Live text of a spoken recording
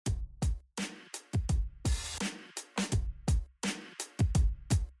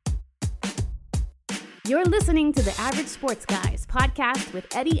You're listening to the Average Sports Guys podcast with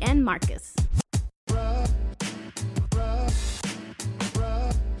Eddie and Marcus.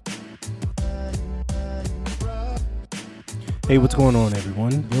 Hey, what's going on,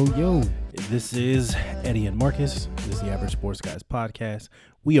 everyone? Yo. This is Eddie and Marcus. This is the Average Sports Guys podcast.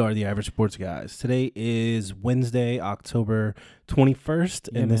 We are the Average Sports Guys. Today is Wednesday, October 21st,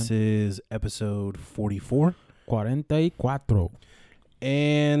 and this is episode 44. 44.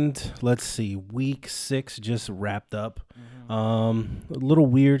 And let's see, week 6 just wrapped up. A little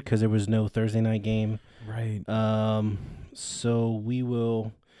weird because there was no Thursday night game. Right. So we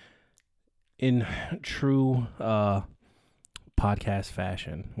will, in true podcast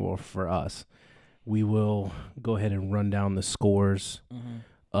fashion, or for us, we will go ahead and run down the scores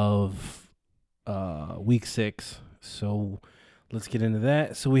of week 6. So let's get into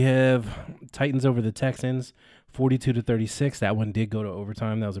that. So we have Titans over the Texans, 42-36. That one did go to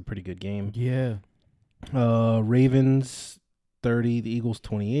overtime. That was a pretty good game. Yeah. Ravens 30, the Eagles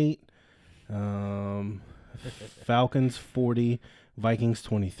 28. Falcons 40, Vikings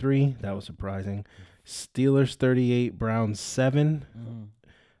 23. That was surprising. Steelers 38, Browns 7.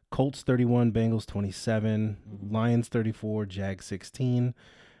 Colts 31, Bengals 27. Lions 34, Jags 16.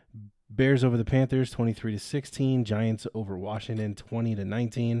 Bears over the Panthers 23-16. Giants over Washington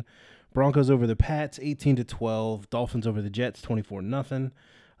 20-19. Broncos over the Pats 18-12. Dolphins over the Jets 24-0.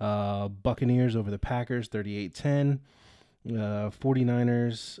 Buccaneers over the Packers 38-10.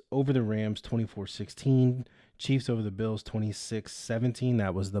 49ers over the Rams 24-16. Chiefs over the Bills 26-17.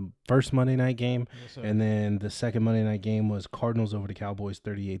 That was the first Monday night game. Yes, sir. And then the second Monday night game was Cardinals over the Cowboys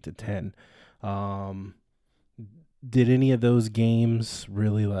 38-10. Did any of those games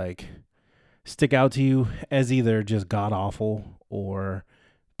really stick out to you as either just god awful or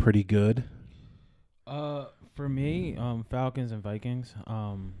pretty good? For me, Falcons and Vikings,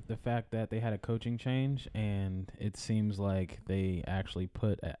 the fact that they had a coaching change and it seems like they actually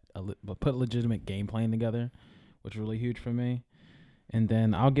put legitimate game plan together, which was really huge for me. And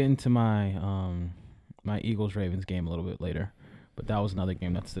then I'll get into my my Eagles-Ravens game a little bit later, but that was another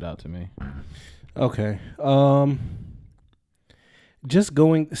game that stood out to me. Okay.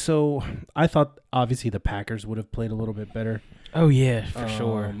 So I thought obviously the Packers would have played a little bit better. Oh, yeah, for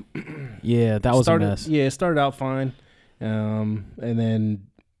sure. Yeah, that was a mess. Yeah, it started out fine, and then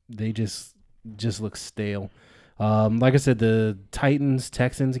they just look stale. Like I said, the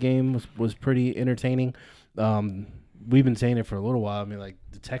Titans-Texans game was pretty entertaining. We've been saying it for a little while. I mean,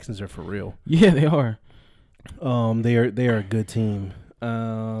 the Texans are for real. Yeah, they are. They are a good team.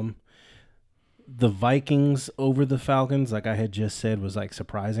 The Vikings over the Falcons, like I had just said, was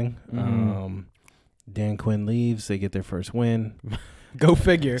surprising. Dan Quinn leaves, they get their first win. Go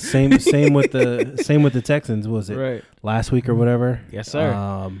figure. Same with the Texans, was it? Right. Last week or whatever. Yes,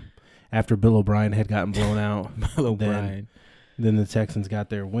 sir. After Bill O'Brien had gotten blown out. Bill O'Brien. Then the Texans got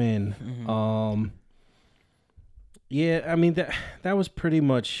their win. Yeah, I mean that was pretty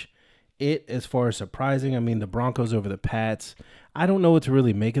much it as far as surprising. I mean, the Broncos over the Pats. I don't know what to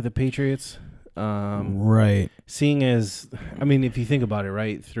really make of the Patriots. Right. Seeing as, I mean, if you think about it,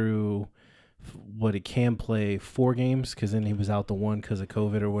 right, through what it can play 4 games, because then he was out the one because of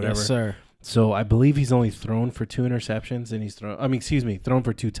COVID or whatever. Yes, sir. So I believe he's only thrown for 2 interceptions, and thrown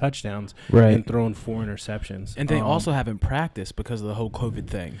for 2 touchdowns, Right. and thrown 4 interceptions. And they also haven't practiced because of the whole COVID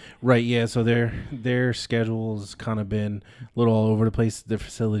thing. Right, yeah. So their schedule's kind of been a little all over the place. The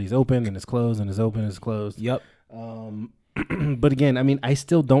facility's open and it's closed, and it's open and it's closed. Yep. But again, I mean, I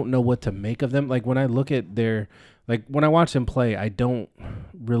still don't know what to make of them. When I look at when I watch them play, I don't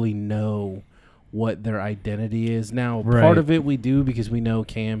really know what their identity is. Now, part of it we do because we know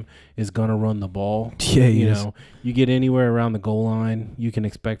Cam is going to run the ball. Yeah, he is. You get anywhere around the goal line, you can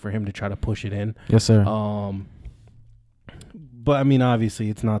expect for him to try to push it in. Yes, sir. But, I mean, obviously,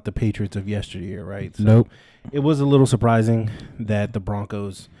 it's not the Patriots of yesteryear, right? So Nope. It was a little surprising that the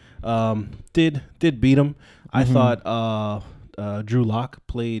Broncos did beat them. I thought Drew Lock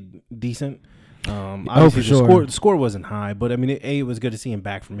played decent. Obviously for sure. The score wasn't high, but I mean, it was good to see him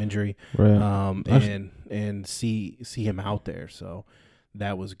back from injury, Right. and see him out there. So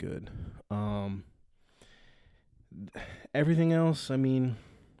that was good. Everything else, I mean,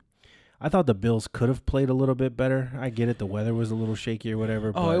 I thought the Bills could have played a little bit better. I get it, the weather was a little shaky or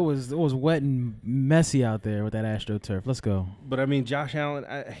whatever. Oh, but, it was wet and messy out there with that AstroTurf. Let's go. But I mean, Josh Allen,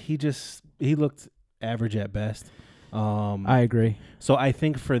 he looked average at best. I agree. So I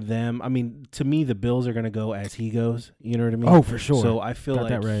think for them, I mean, to me, the Bills are going to go as he goes. You know what I mean? Oh, for sure. So I feel Got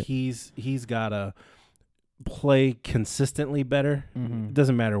like that right. he's got to play consistently better. Mm-hmm. It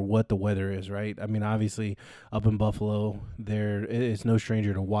doesn't matter what the weather is, right? I mean, obviously, up in Buffalo, there it's no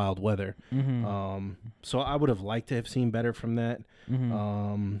stranger to wild weather. Mm-hmm. So I would have liked to have seen better from that.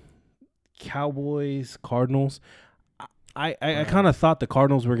 Mm-hmm. Cowboys, Cardinals. I kind of thought the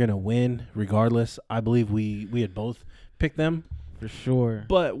Cardinals were gonna win regardless. I believe we had both picked them. For sure.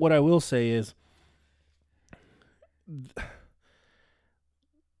 But what I will say is,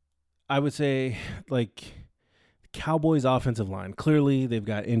 I would say, like, Cowboys' offensive line, clearly they've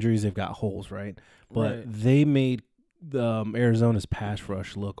got injuries, they've got holes, right? But they made Arizona's pass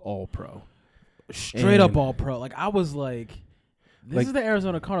rush look all pro. Straight up all pro. Like, I was like, this Like- is the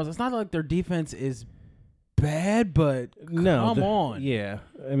Arizona Cardinals. It's not like their defense is bad, but No, come on. Yeah,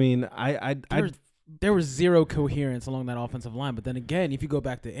 I mean, There was zero coherence along that offensive line. But then again, if you go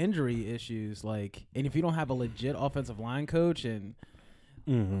back to injury issues, like, and if you don't have a legit offensive line coach, and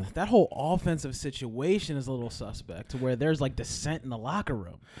that whole offensive situation is a little suspect, to where there's like dissent in the locker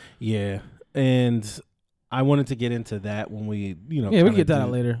room. yeah, and I wanted to get into that when we, Yeah, we can get that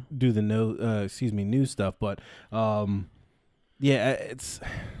out later. do the news stuff, but yeah, it's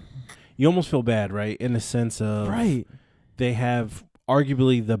you almost feel bad, right, in the sense of they have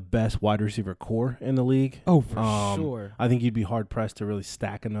arguably the best wide receiver core in the league. Oh, for sure. I think you'd be hard pressed to really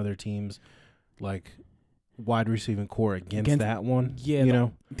stack another team's like wide receiving core against that one. Yeah, you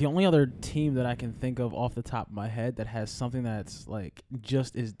know, the only other team that I can think of off the top of my head that has something that's like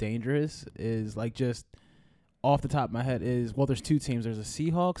just as dangerous is like just off the top of my head is, well, there's two teams. There's the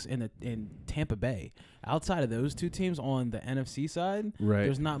Seahawks and Tampa Bay. Outside of those two teams on the NFC side, right,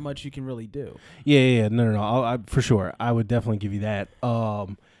 there's not much you can really do. Yeah. No. I for sure, I would definitely give you that.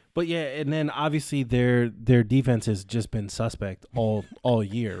 But yeah, and then obviously their defense has just been suspect all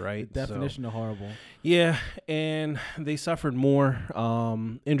year, right? Definition of horrible. Yeah, and they suffered more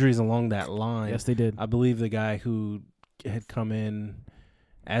injuries along that line. Yes, they did. I believe the guy who had come in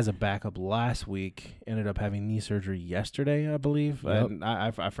as a backup last week ended up having knee surgery yesterday, I believe. Yep. And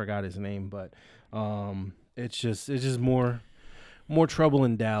I forgot his name, but it's just more trouble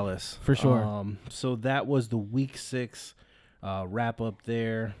in Dallas For sure. So that was the Week 6 wrap up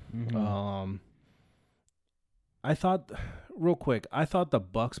there. I thought, real quick, the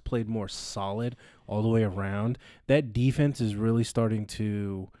Bucks played more solid all the way around. That defense is really starting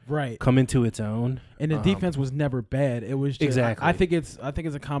to come into its own. And the defense was never bad. It was just, exactly. I think it's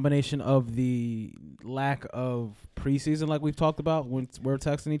a combination of the lack of preseason, like we've talked about when we're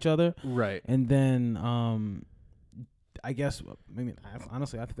texting each other, right? And then I guess, I mean,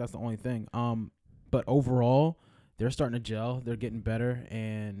 honestly, I think that's the only thing. But overall, they're starting to gel. They're getting better,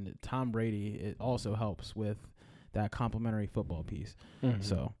 and Tom Brady, it also helps with that complimentary football piece.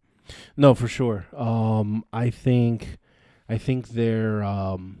 So, no, for sure. I think they're.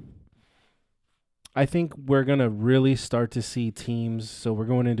 I think we're gonna really start to see teams. So we're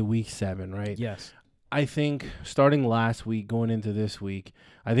going into Week 7, right? Yes. I think starting last week, going into this week,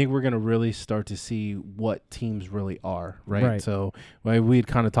 I think we're going to really start to see what teams really are, right? So we had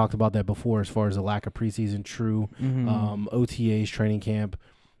kind of talked about that before as far as the lack of preseason, OTAs, training camp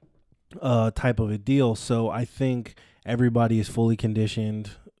type of a deal. So I think everybody is fully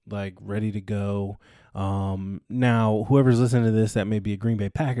conditioned, like ready to go. Now, whoever's listening to this that may be a Green Bay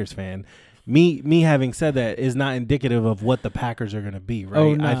Packers fan, me having said that is not indicative of what the Packers are going to be, right?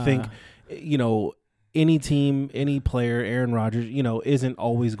 Oh, nah. I think, any team, any player, Aaron Rodgers, isn't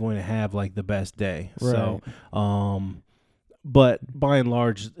always going to have like the best day. Right. So, but by and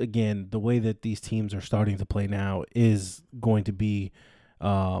large, again, the way that these teams are starting to play now is going to be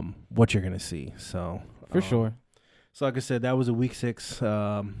what you're going to see. So for sure. So like I said, that was a Week 6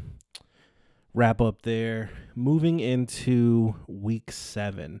 wrap up there. Moving into Week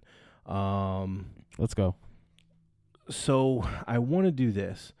 7. Let's go. So I want to do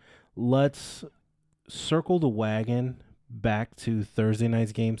this. Let's circle the wagon back to Thursday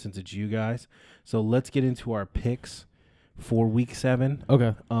night's game since it's you guys. So let's get into our picks for Week 7.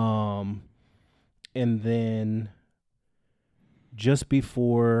 Okay. And then just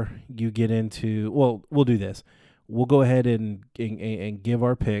before you get into, well, we'll do this. We'll go ahead and give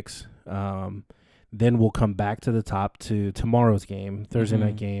our picks. Then we'll come back to the top to tomorrow's game, Thursday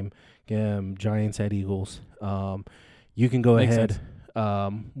night game, Giants at Eagles. You can go Makes ahead. sense.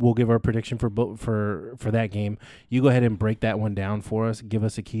 We'll give our prediction for that game. You go ahead and break that one down for us. Give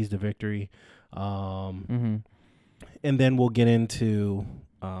us the keys to victory. And then we'll get into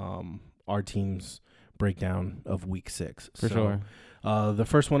our team's breakdown of Week 6. For sure. The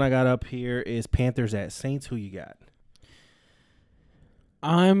first one I got up here is Panthers at Saints. Who you got?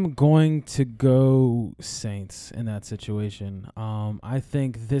 I'm going to go Saints in that situation. I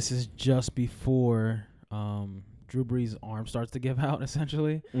think this is just before Drew Brees' arm starts to give out,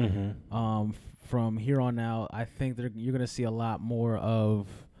 essentially. Mm-hmm. From here on out, I think you're going to see a lot more of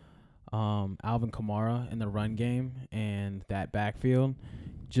Alvin Kamara in the run game and that backfield,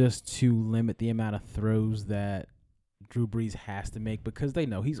 just to limit the amount of throws that Drew Brees has to make, because they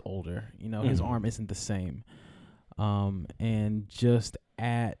know he's older. You know, his arm isn't the same. And just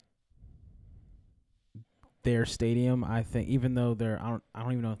at their stadium, I think, even though I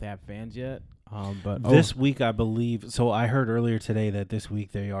don't even know if they have fans yet. But this week, I believe. So I heard earlier today that this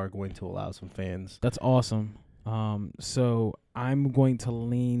week they are going to allow some fans. That's awesome. So I'm going to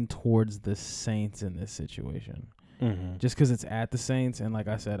lean towards the Saints in this situation, just because it's at the Saints, and like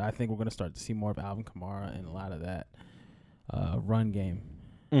I said, I think we're going to start to see more of Alvin Kamara and a lot of that run game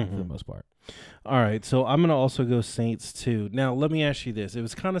for the most part. All right, so I'm going to also go Saints too. Now, let me ask you this. It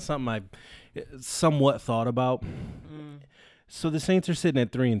was kind of something I somewhat thought about. So the Saints are sitting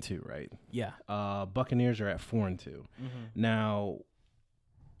at 3-2, right? Yeah. Buccaneers are at 4-2. Now,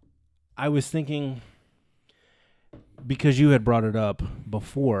 I was thinking, because you had brought it up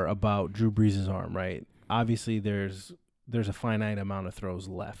before about Drew Brees' arm, right? Obviously, there's a finite amount of throws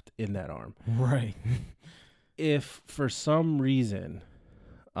left in that arm. Right. If for some reason,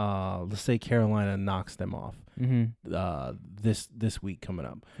 let's say Carolina knocks them off this week coming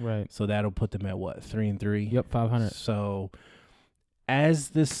up, right? So that'll put them at what, 3-3? Yep, 500. So as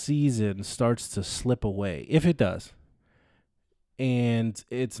the season starts to slip away, if it does, and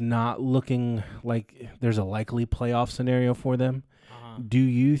it's not looking like there's a likely playoff scenario for them, do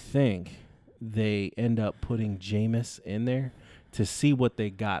you think they end up putting Jameis in there to see what they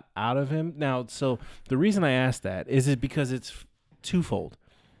got out of him? Now, so the reason I ask that is because it's twofold.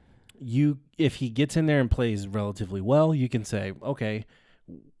 If he gets in there and plays relatively well, you can say, okay,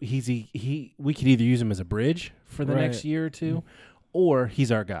 we could either use him as a bridge for the next year or two, or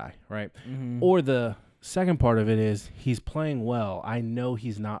he's our guy, right? Or the second part of it is he's playing well. I know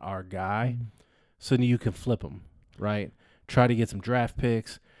he's not our guy, so you can flip him, right? Try to get some draft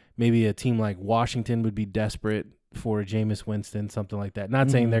picks. Maybe a team like Washington would be desperate for Jameis Winston, something like that.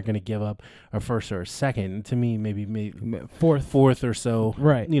 Not saying they're going to give up a first or a second. To me, maybe fourth or so,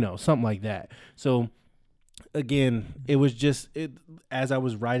 right? You know, something like that. So again, it was just as I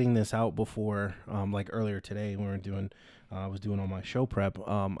was writing this out before, like earlier today when we were doing. I was doing all my show prep.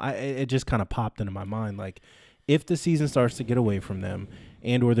 It just kind of popped into my mind, like, if the season starts to get away from them,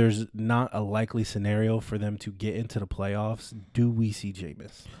 and or there's not a likely scenario for them to get into the playoffs, do we see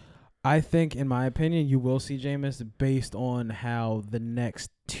Jameis? I think, in my opinion, you will see Jameis based on how the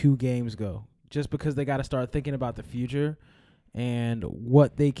next 2 games go. Just because they got to start thinking about the future and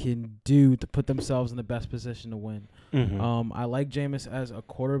what they can do to put themselves in the best position to win. I like Jameis as a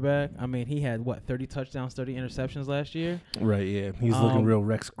quarterback. I mean, he had, 30 touchdowns, 30 interceptions last year? Right, yeah. He's looking real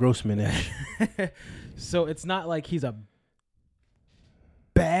Rex Grossman-ish. So it's not like he's a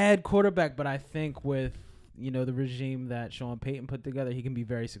bad quarterback, but I think with, the regime that Sean Payton put together, he can be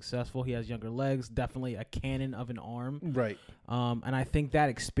very successful. He has younger legs, definitely a cannon of an arm. Right. And I think that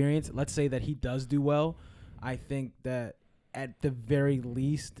experience, let's say that he does do well, I think that at the very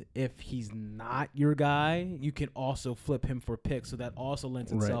least, if he's not your guy, you can also flip him for picks. So that also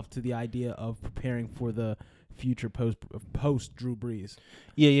lends itself to the idea of preparing for the future post Drew Brees.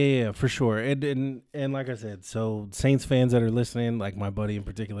 Yeah, for sure. And like I said, so Saints fans that are listening, like my buddy in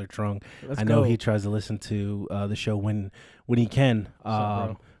particular, Trung, I know he tries to listen to the show when he can.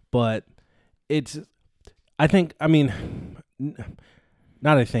 But I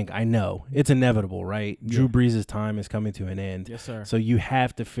know it's inevitable, right? Yeah. Drew Brees' time is coming to an end. Yes, sir. So you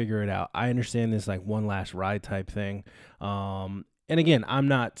have to figure it out. I understand this like one last ride type thing. And again, I'm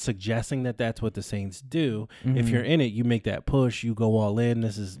not suggesting that that's what the Saints do. If you're in it, you make that push, you go all in.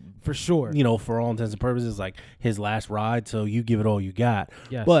 This is for sure, for all intents and purposes, like his last ride. So you give it all you got.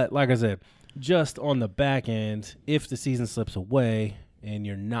 Yes. But like I said, just on the back end, if the season slips away and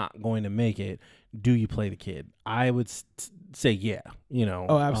you're not going to make it, do you play the kid? I would say yeah.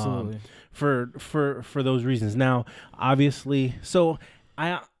 Oh, absolutely. For those reasons. Now, obviously, so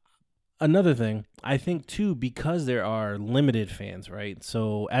another thing, I think too, because there are limited fans, right?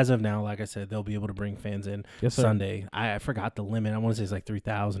 So as of now, like I said, they'll be able to bring fans in Sunday. I forgot the limit. I want to say it's like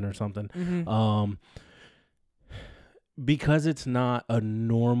 3,000 or something. Because it's not a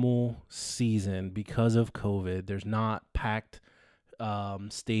normal season because of COVID, there's not packed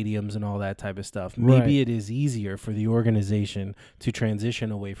stadiums and all that type of stuff. Maybe it is easier for the organization to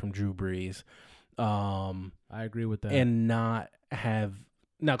transition away from Drew Brees. I agree with that. And not have...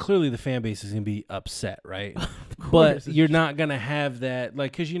 Now, clearly the fan base is going to be upset, right? Of But you're not gonna have that,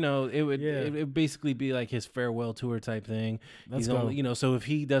 like, because it would Yeah. it would basically be like his farewell tour type thing. Let's He's go. only, so if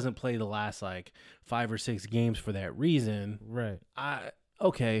he doesn't play the last like 5 or 6 games for that reason, Right.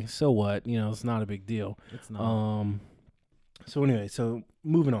 okay, so what? It's not a big deal. It's not. So anyway, so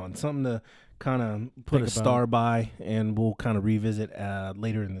moving on, something to kind of put Think a star by, and we'll kind of revisit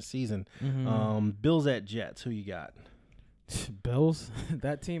later in the season. Bills at Jets. Who you got? Bills.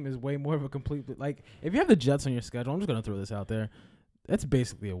 That team is way more of a complete. Like, if you have the Jets on your schedule, I'm just gonna throw this out there. That's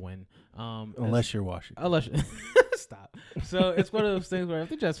basically a win. Unless you're Washington. Unless stop. So it's one of those things where if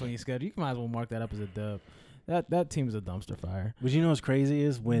the Jets on your schedule, you might as well mark that up as a dub. That team's a dumpster fire. But you know what's crazy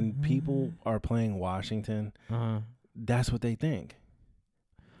is when people are playing Washington, that's what they think.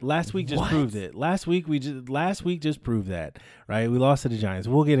 Last week just proved it. Last week just proved that, right? We lost to the Giants.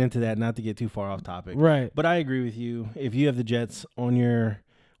 We'll get into that, not to get too far off topic. Right. But I agree with you. If you have the Jets on your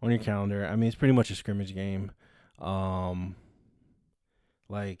calendar, I mean, it's pretty much a scrimmage game.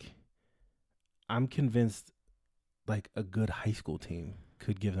 Like, I'm convinced, like, a good high school team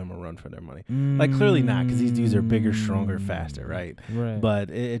could give them a run for their money. Like, clearly not, because these dudes are bigger, stronger, faster, right? Right.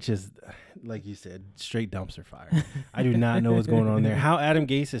 But it's just, like you said, straight dumpster fire. I do not know what's going on there. How Adam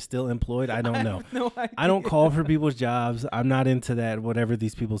Gase is still employed, I don't know. have no idea. I don't call for people's jobs. I'm not into that, whatever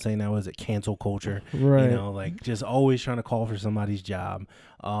these people say now, is it cancel culture? Right. Like, just always trying to call for somebody's job.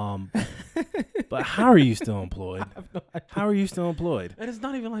 But how are you still employed? I have no idea. How are you still employed? And it's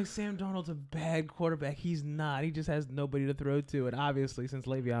not even like Sam Darnold's a bad quarterback. He's not. He just has nobody to throw to. And obviously, since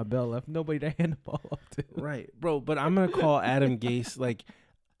Le'Veon Bell left, nobody to hand the ball off to. Right, bro. But I'm gonna call Adam Gase like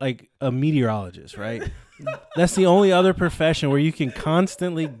a meteorologist, right? That's the only other profession where you can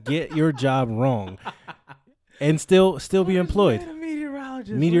constantly get your job wrong and still be employed.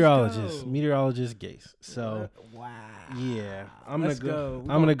 Meteorologist Gase. So wow. yeah, I'm Let's gonna go.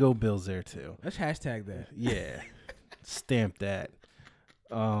 gonna go Bills there too. Let's hashtag that. Yeah, stamp that.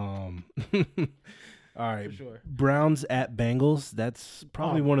 All right, For sure. Browns at Bengals. That's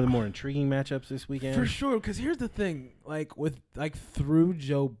probably Oh. one of the more intriguing matchups this weekend. For sure, because here's the thing: through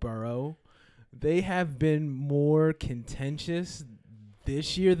Joe Burrow, they have been more contentious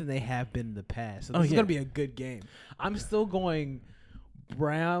this year than they have been in the past. So this is gonna be a good game. I'm still going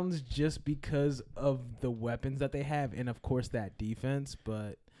Browns just because of the weapons that they have, and of course that defense.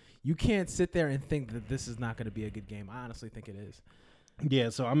 But you can't sit there and think that this is not going to be a good game. I honestly think it is. Yeah,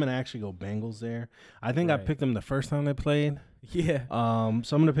 so I'm gonna actually go Bengals there. I think I Right. picked them the first time they played. Yeah. So I'm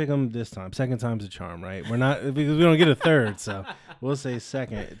gonna pick them this time. Second time's a charm, right? We're not because we don't get a third, so we'll say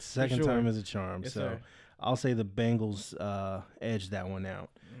second. Second sure. time is a charm. Yes, so sir. I'll say the Bengals edge that one out.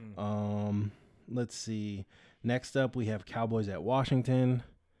 Let's see. Next up, we have Cowboys at Washington.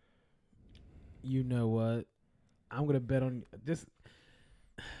 You know what? I'm gonna bet on this,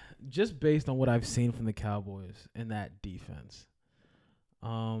 just based on what I've seen from the Cowboys and that defense.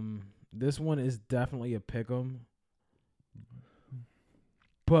 This one is definitely a pick'em,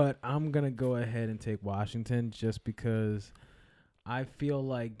 but I'm gonna go ahead and take Washington just because I feel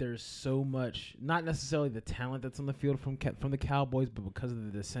like there's so much, not necessarily the talent that's on the field from the Cowboys, but because of the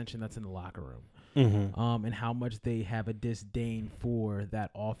dissension that's in the locker room. And how much they have a disdain for that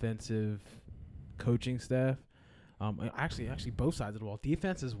offensive coaching staff. Actually, both sides of the ball,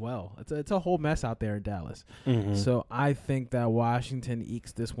 defense as well. It's a whole mess out there in Dallas. So I think that Washington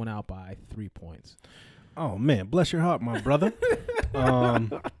ekes this one out by 3 points. Oh man, bless your heart, my brother. I'll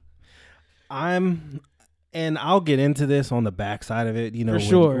get into this on the backside of it. For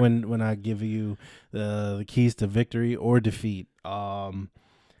sure. when I give you the keys to victory or defeat.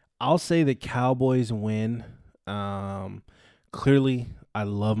 I'll say the Cowboys win. Clearly, I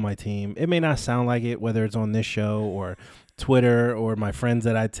love my team. It may not sound like it, whether it's on this show or Twitter or my friends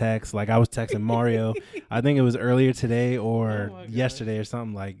that I text. Like I was texting Mario, I think it was earlier today or yesterday or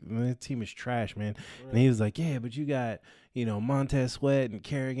something. Like, the team is trash, man. Right. And he was like, yeah, but you got, Montez Sweat and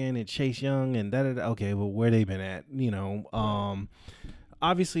Kerrigan and Chase Young and da-da-da. Okay, well, where they been at?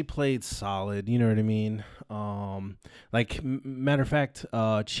 Obviously played solid, you know what I mean? Matter of fact,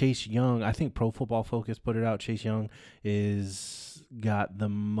 Chase Young, I think Pro Football Focus put it out. Chase Young got the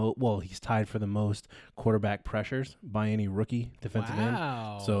he's tied for the most quarterback pressures by any rookie defensive end.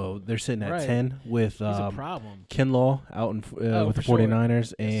 So they're sitting at 10 with He's a problem. Kinlaw out with the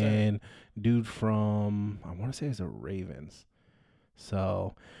 49ers and sir. Dude from, I want to say it's the Ravens.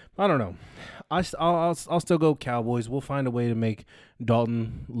 So I don't know. I'll still go Cowboys. We'll find a way to make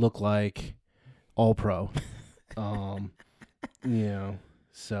Dalton look like all pro. So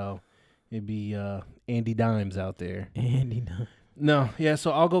it'd be Andy Dimes out there. Andy Dimes. No, yeah.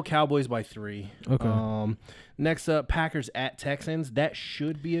 So I'll go Cowboys by 3. Okay. Next up, Packers at Texans. That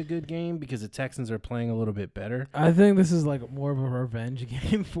should be a good game because the Texans are playing a little bit better. I think this is like more of a revenge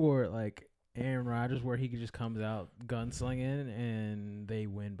game for like Aaron Rodgers, where he just comes out gunslinging and they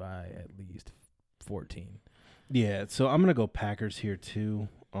win by at least 14. Yeah, so I'm gonna go Packers here too.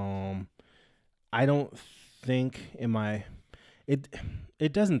 I don't think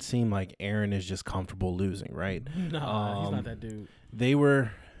it doesn't seem like Aaron is just comfortable losing, right? No, he's not that dude. They were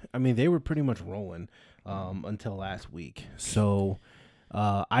pretty much rolling until last week. So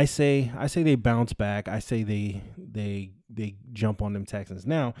I say they bounce back. I say they jump on them Texans.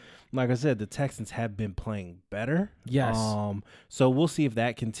 Now, like I said, the Texans have been playing better. Yes. So we'll see if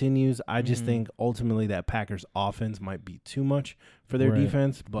that continues. I just think ultimately that Packers offense might be too much for their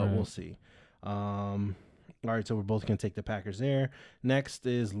defense, but we'll see. All right, so we're both going to take the Packers there. Next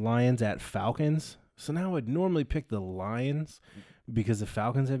is Lions at Falcons. So now I would normally pick the Lions because the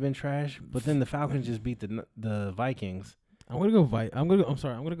Falcons have been trash, but then the Falcons just beat the Vikings. I'm gonna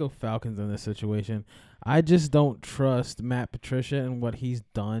go Falcons in this situation. I just don't trust Matt Patricia and what he's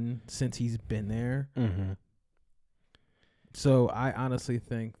done since he's been there. Mm-hmm. So I honestly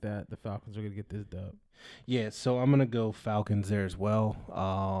think that the Falcons are gonna get this dub. Yeah, so I'm gonna go Falcons there as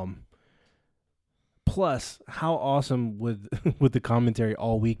well. Plus, how awesome would the commentary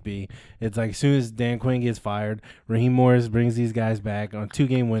all week be? It's like as soon as Dan Quinn gets fired, Raheem Morris brings these guys back on a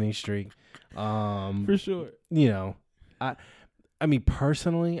 2-game winning streak. For sure. You know, I mean,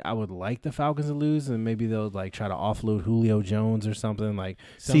 personally, I would like the Falcons to lose, and maybe they'll like try to offload Julio Jones or something. Like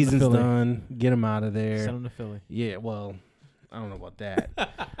season's done, get him out of there. Send him to Philly. Yeah, well, I don't know about that.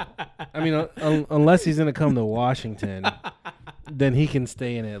 I mean, unless he's gonna come to Washington. Then he can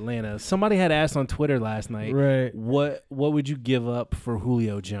stay in Atlanta. Somebody had asked on Twitter last night, right? What would you give up for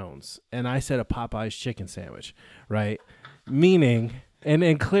Julio Jones? And I said a Popeye's chicken sandwich, right? Meaning,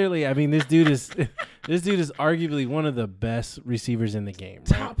 and clearly, I mean, this dude is arguably one of the best receivers in the game.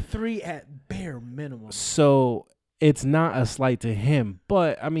 Right? Top 3 at bare minimum. So it's not a slight to him,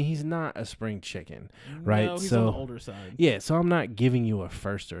 but I mean, he's not a spring chicken, right? No, he's so on the older side. Yeah, so I'm not giving you a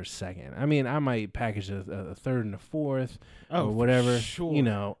first or a second. I mean, I might package a third and a fourth or whatever, sure. you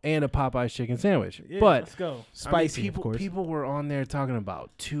know, and a Popeye's chicken sandwich. Yeah, but let's go. Spicy, of course. People were on there talking about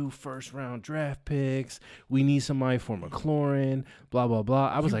 2 first-round draft picks. We need somebody for McLaurin, blah, blah, blah.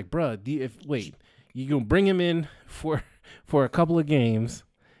 I was like, bruh, you going to bring him in for a couple of games,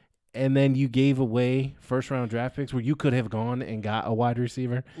 and then you gave away first-round draft picks where you could have gone and got a wide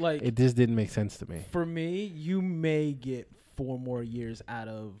receiver. Like, it just didn't make sense to me. For me, you may get 4 more years out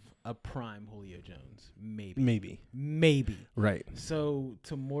of a prime Julio Jones. Maybe. Right. So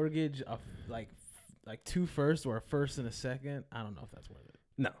to mortgage like 2 firsts or a first and a second, I don't know if that's worth it.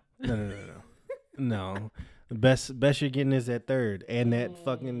 No. No. The best you're getting is that third and that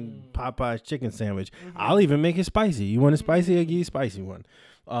fucking Popeye's chicken sandwich. Mm-hmm. I'll even make it spicy. You want it spicy? I'll give you a spicy one.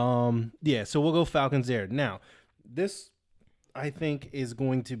 Yeah, so we'll go Falcons there. Now, this I think is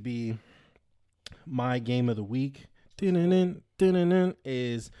going to be my game of the week.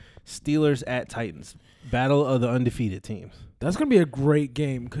 Is Steelers at Titans. Battle of the undefeated teams. That's going to be a great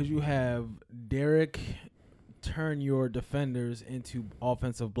game because you have Derek turn your defenders into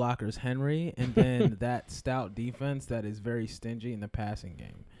offensive blockers, Henry, and then that stout defense that is very stingy in the passing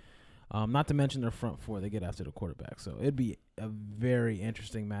game. Not to mention their front four, they get after the quarterback. So it'd be a very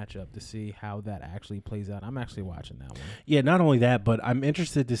interesting matchup to see how that actually plays out. I'm actually watching that one. Yeah, not only that, but I'm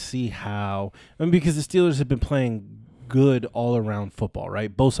interested to see how, because the Steelers have been playing good all-around football,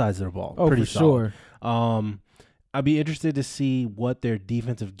 right? Both sides of the ball. Oh, pretty for solid. Sure. I'd be interested to see what their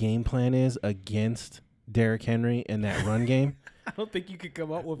defensive game plan is against Derrick Henry in that run game. I don't think you could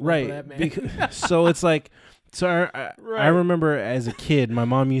come up with one for that, man. So it's like, I remember as a kid, my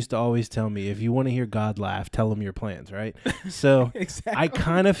mom used to always tell me, if you want to hear God laugh, tell him your plans, right? So exactly. I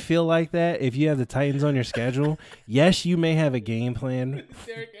kind of feel like that. If you have the Titans on your schedule, yes, you may have a game plan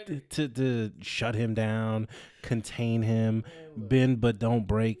to shut him down, contain him, bend but don't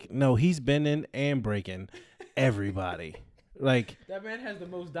break. No, he's bending and breaking everybody. Like, that man has the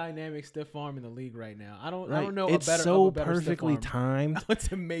most dynamic stiff arm in the league right now. I don't know it's a better so of a better perfectly stiff arm. timed.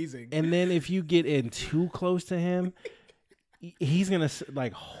 It's amazing. And then if you get in too close to him, he's gonna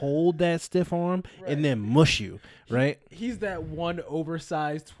like hold that stiff arm and then mush you, right? He's that one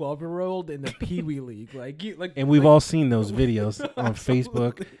oversized 12-year-old in the Pee Wee League, And we've all seen those videos on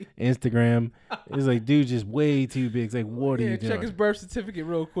Facebook, Instagram. It's like, dude, just way too big. It's like, what are you doing? Check his birth certificate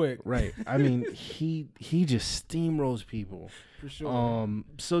real quick. Right. I mean, he just steamrolls people. For sure.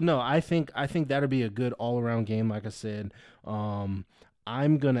 So no, I think that'll be a good all around game. Like I said, I'm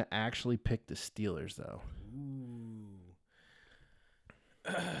gonna actually pick the Steelers though. Ooh.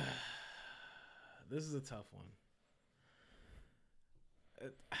 This is a tough one.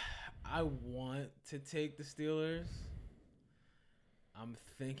 I want to take the Steelers. I'm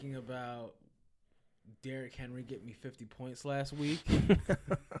thinking about Derrick Henry getting me 50 points last week.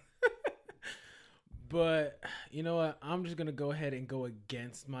 But you know what? I'm just going to go ahead and go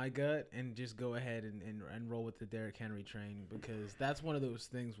against my gut and just go ahead and roll with the Derrick Henry train, because that's one of those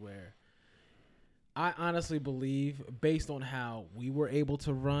things where I honestly believe, based on how we were able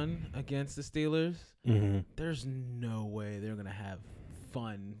to run against the Steelers, there's no way they're going to have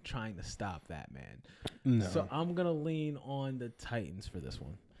fun trying to stop that, man. No. So I'm going to lean on the Titans for this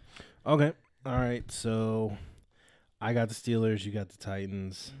one. Okay. All right. So I got the Steelers. You got the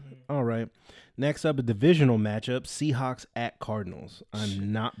Titans. All right. Next up, a divisional matchup, Seahawks at Cardinals.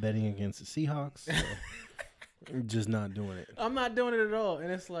 I'm not betting against the Seahawks. So I'm just not doing it. I'm not doing it at all. And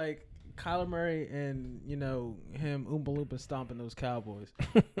it's like Kyler Murray and, him Oompa Loompa stomping those Cowboys.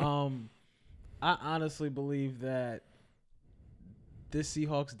 I honestly believe that this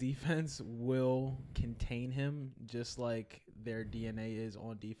Seahawks defense will contain him, just like their DNA is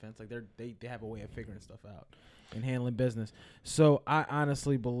on defense. Like they have a way of figuring stuff out and handling business. So I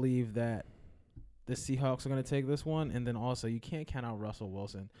honestly believe that the Seahawks are going to take this one. And then also, you can't count out Russell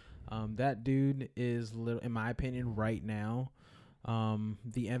Wilson. That dude is, in my opinion, right now,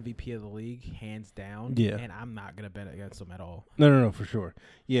 the MVP of the league, hands down. Yeah. And I'm not going to bet against him at all. No, for sure.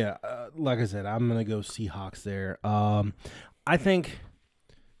 Yeah, like I said, I'm going to go Seahawks there. I think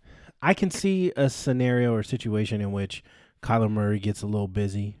I can see a scenario or situation in which Kyler Murray gets a little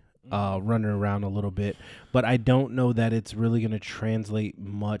busy, running around a little bit, but I don't know that it's really going to translate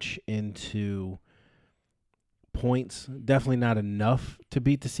much into points. Definitely not enough to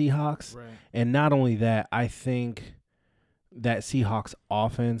beat the Seahawks. Right. And not only that, I think that Seahawks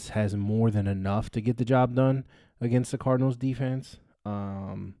offense has more than enough to get the job done against the Cardinals defense.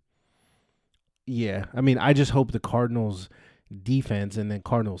 Yeah, I mean, I just hope the Cardinals defense and then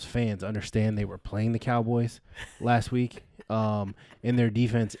Cardinals fans understand they were playing the Cowboys last week, and their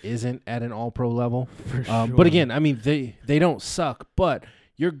defense isn't at an all-pro level. For sure. But again, I mean, they don't suck, but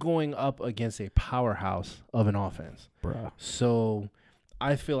you're going up against a powerhouse of an offense. Bruh. So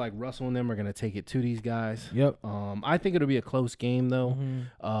I feel like Russell and them are going to take it to these guys. Yep. I think it'll be a close game, though.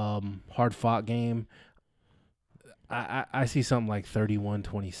 Hard-fought game. I see something like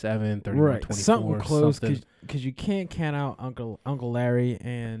 31-27, 31-24. Something close, because you can't count out Uncle Larry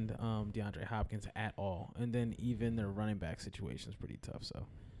and DeAndre Hopkins at all. And then even their running back situation is pretty tough. So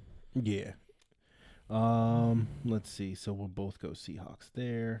Yeah. Let's see. So we'll both go Seahawks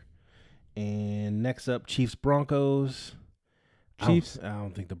there. And next up, Chiefs-Broncos. Chiefs. I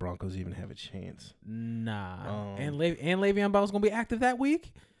don't think the Broncos even have a chance. Nah. And Le'Veon Bell's going to be active that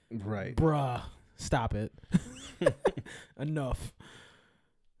week? Right. Bruh. Stop it. Enough.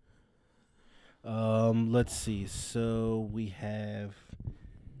 Let's see. So we have,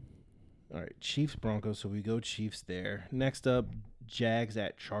 all right, Chiefs Broncos. So we go Chiefs there. Next up, Jags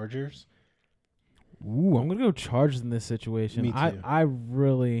at Chargers. Ooh, I'm gonna go Chargers in this situation. Me too. I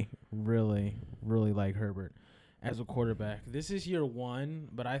really, really, really like Herbert as a quarterback. This is year one,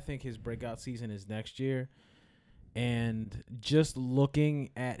 but I think his breakout season is next year. And just looking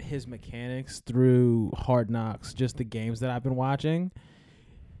at his mechanics through Hard Knocks, just the games that I've been watching,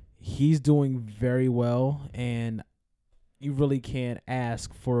 he's doing very well, and you really can't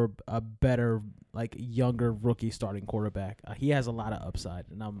ask for a better, younger rookie starting quarterback. He has a lot of upside,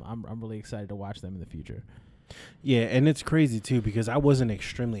 and I'm really excited to watch them in the future. Yeah, and it's crazy too because I wasn't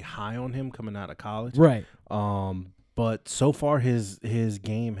extremely high on him coming out of college. Right. But so far his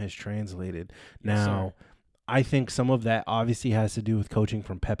game has translated. Now, I think some of that obviously has to do with coaching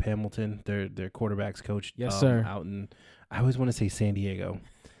from Pep Hamilton, their quarterbacks coach. Yes, sir. Out in, I always want to say San Diego.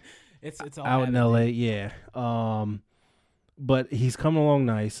 It's all out in LA, yeah. But he's coming along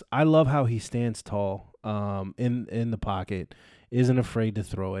nice. I love how he stands tall in the pocket, isn't afraid to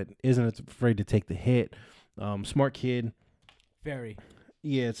throw it, isn't afraid to take the hit. Smart kid. Very.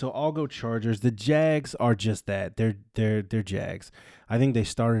 Yeah, so I'll go Chargers. The Jags are just that. They're Jags. I think they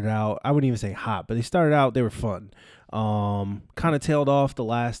started out, I wouldn't even say hot, but they started out, they were fun. Kind of tailed off the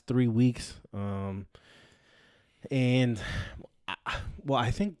last 3 weeks. And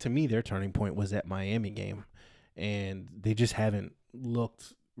I think to me their turning point was that Miami game, and they just haven't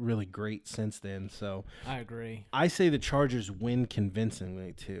looked really great since then. So I agree. I say the Chargers win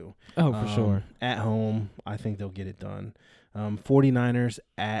convincingly too. Oh, for sure. At home, I think they'll get it done. 49ers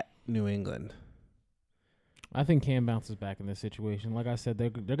at New England. I think Cam bounces back in this situation. Like I said, they're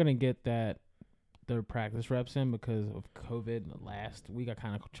gonna get their practice reps in because of COVID last week. I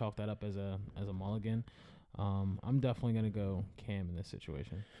kind of chalked that up as a mulligan. I'm definitely gonna go Cam in this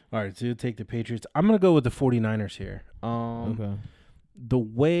situation. All right, so you take the Patriots. I'm going to go with the 49ers here. Okay. The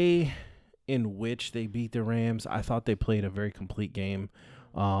way in which they beat the Rams, I thought they played a very complete game.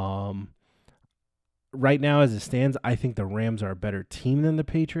 Right now, as it stands, I think the Rams are a better team than the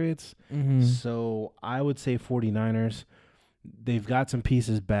Patriots. Mm-hmm. So I would say 49ers. They've got some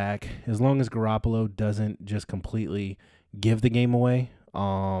pieces back. As long as Garoppolo doesn't just completely give the game away,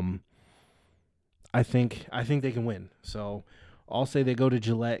 I think they can win. So I'll say they go to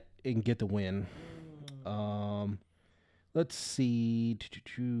Gillette and get the win. Let's see.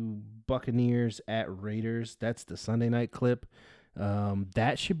 Buccaneers at Raiders. That's the Sunday night clip.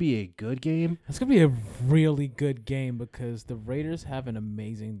 That should be a good game. It's going to be a really good game because the Raiders have an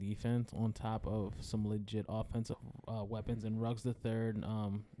amazing defense on top of some legit offensive weapons. And Ruggs the third,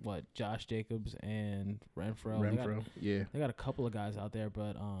 Josh Jacobs and Renfro. They got a couple of guys out there,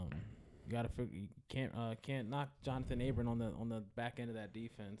 but you got to figure you can't knock Jonathan Abram on the back end of that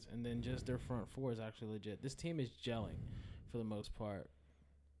defense. And then just their front four is actually legit. This team is gelling for the most part.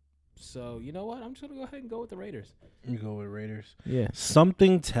 So, you know what? I'm just going to go ahead and go with the Raiders. You go with Raiders. Yeah.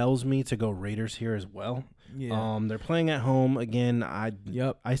 Something tells me to go Raiders here as well. Yeah. They're playing at home again.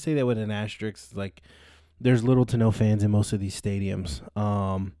 Yep. I say that with an asterisk. Like, there's little to no fans in most of these stadiums.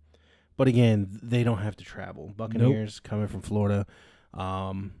 But again, they don't have to travel. Buccaneers coming from Florida.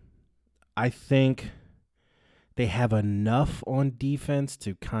 I think they have enough on defense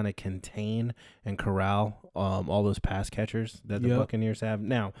to kind of contain and corral all those pass catchers that the Buccaneers have.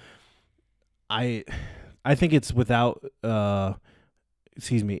 Now, I think it's without it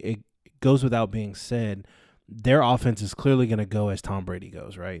goes without being said, their offense is clearly going to go as Tom Brady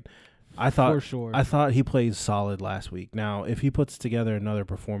goes, right? For sure. I thought he played solid last week. Now, if he puts together another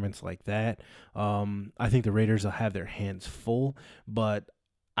performance like that, I think the Raiders will have their hands full, but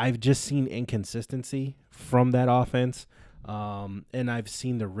I've just seen inconsistency from that offense. And I've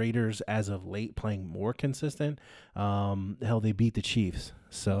seen the Raiders as of late playing more consistent. Hell, they beat the Chiefs.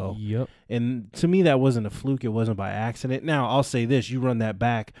 So, and to me, that wasn't a fluke. It wasn't by accident. Now, I'll say this. You run that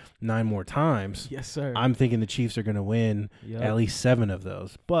back 9 more times. Yes, sir. I'm thinking the Chiefs are going to win at least 7 of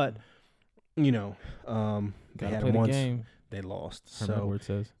those. But, they had them once. Game. They lost. Remember what it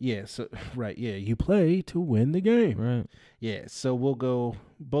says. Yeah, right, yeah, you play to win the game. Right. Yeah, so we'll go,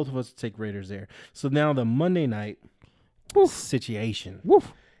 both of us take Raiders there. So now the Monday night situation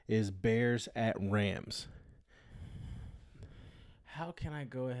is Bears at Rams. How can I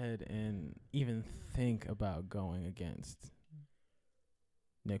go ahead and even think about going against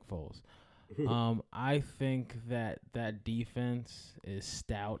Nick Foles? I think that defense is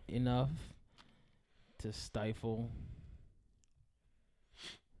stout enough to stifle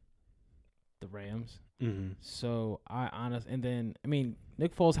the Rams. Mm-hmm. So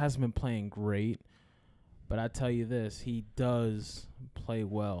Nick Foles hasn't been playing great, but I tell you this, he does play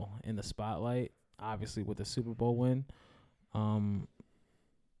well in the spotlight, obviously with the Super Bowl win.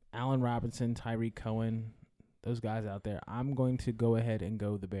 Allen Robinson, Tyreek Cohen, those guys out there, I'm going to go ahead and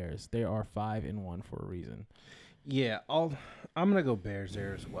go the Bears. They are 5-1 for a reason. Yeah, I'm going to go Bears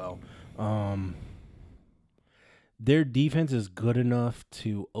there as well. Their defense is good enough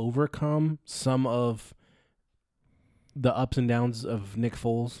to overcome some of the ups and downs of Nick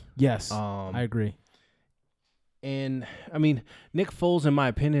Foles. Yes, I agree. And, Nick Foles, in my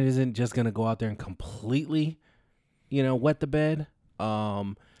opinion, isn't just going to go out there and completely, wet the bed.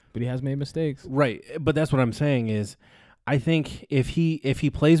 But he has made mistakes. Right. But that's what I'm saying is I think if he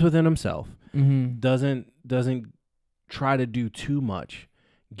plays within himself, doesn't try to do too much,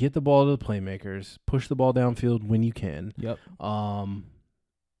 get the ball to the playmakers, push the ball downfield when you can. Yep.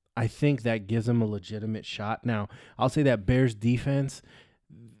 I think that gives him a legitimate shot. Now, I'll say that Bears defense,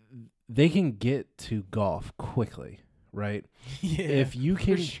 they can get to Goff quickly, right? Yeah, if you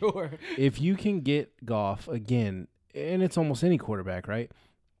can, for sure. If you can get Goff again, and it's almost any quarterback, right?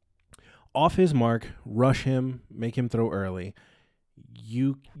 Off his mark, rush him, make him throw early.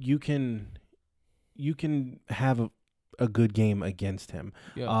 You can have a good game against him.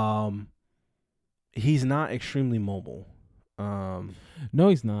 Yeah. He's not extremely mobile. No,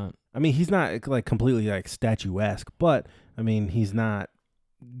 he's not. He's not like completely like statuesque, but he's not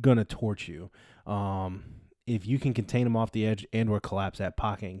gonna torch you. If you can contain him off the edge and or collapse that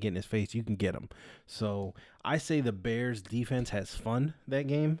pocket and get in his face, you can get him. So I say the Bears defense has fun that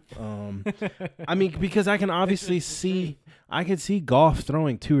game. Because I can obviously see Goff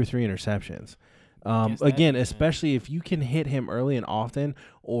throwing 2 or 3 interceptions. Again, especially if you can hit him early and often,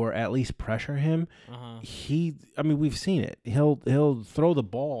 or at least pressure him. We've seen it. He'll throw the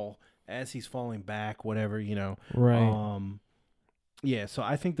ball as he's falling back, whatever, Right. Yeah, so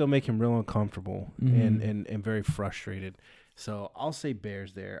I think they'll make him real uncomfortable and very frustrated. So I'll say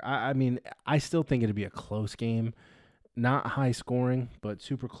Bears there. I mean, I still think it'd be a close game. Not high scoring, but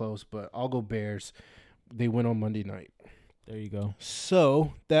super close. But I'll go Bears. They win on Monday night. There you go.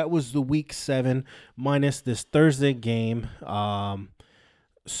 So that was the Week 7 minus this Thursday game.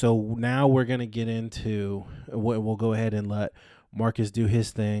 So now we're going to get into what we'll go ahead and let Marcus do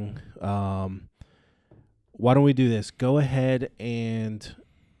his thing. Why don't we do this? Go ahead and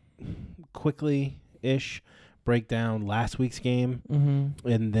quickly-ish break down last week's game,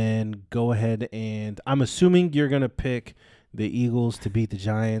 and then go ahead and I'm assuming you're going to pick the Eagles to beat the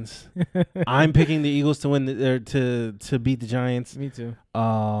Giants. I'm picking the Eagles to win to beat the Giants. Me too.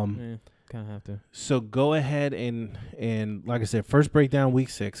 Kind of have to. So go ahead and like I said, first break down Week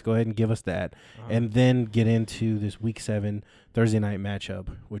 6. Go ahead and give us that, and then get into this Week 7 Thursday night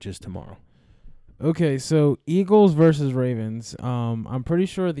matchup, which is tomorrow. Okay, so Eagles versus Ravens. I'm pretty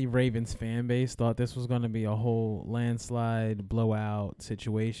sure the Ravens fan base thought this was going to be a whole landslide blowout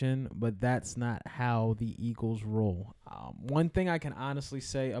situation, but that's not how the Eagles roll. One thing I can honestly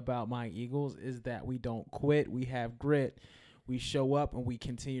say about my Eagles is that we don't quit. We have grit. We show up and we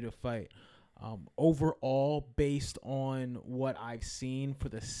continue to fight. Overall, based on what I've seen for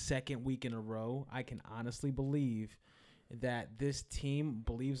the second week in a row, I can honestly believe that this team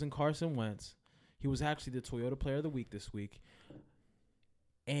believes in Carson Wentz. He was actually the Toyota Player of the Week this week.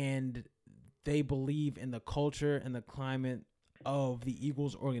 And they believe in the culture and the climate of the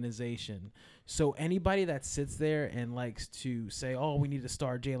Eagles organization. So anybody that sits there and likes to say, oh, we need to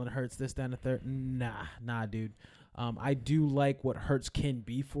start Jalen Hurts, this, that, and the third, nah, dude. I do like what Hurts can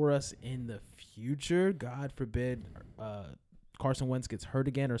be for us in the future. God forbid Carson Wentz gets hurt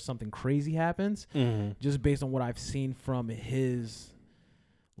again or something crazy happens. Just based on what I've seen from his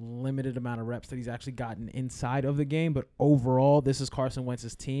limited amount of reps that he's actually gotten inside of the game. But overall, this is Carson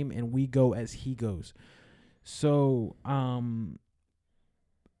Wentz's team, and we go as he goes. So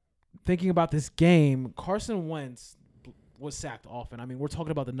thinking about this game, Carson Wentz was sacked often. I mean, we're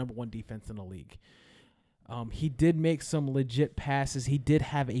talking about the number 1 defense in the league. He did make some legit passes. He did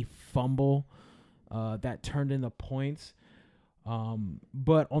have a fumble that turned into points.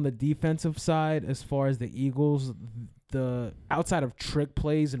 But on the defensive side, as far as the Eagles, the outside of trick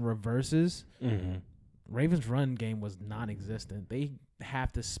plays and reverses, Ravens' run game was non-existent. They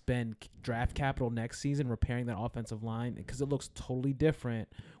have to spend draft capital next season repairing that offensive line because it looks totally different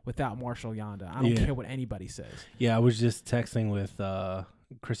without Marshall Yanda. I don't care what anybody says. Yeah, I was just texting with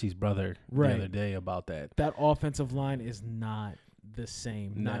Chrissy's brother the other day about that. That offensive line is not the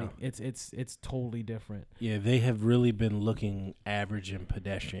same. No. It's totally different. Yeah, they have really been looking average and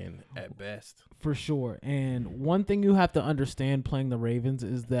pedestrian at best. For sure. And one thing you have to understand playing the Ravens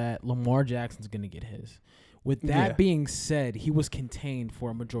is that Lamar Jackson's going to get his. With that being said, he was contained for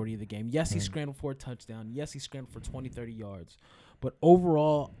a majority of the game. Yes, he scrambled for a touchdown. Yes, he scrambled for 20, 30 yards. But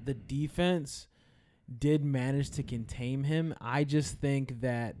overall, the defense did manage to contain him. I just think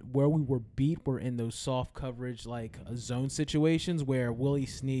that where we were beat were in those soft coverage, like zone situations where Willie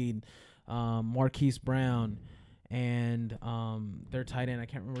Snead, Marquise Brown, and their tight end, I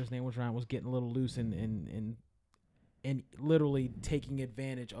can't remember his name, was getting a little loose and literally taking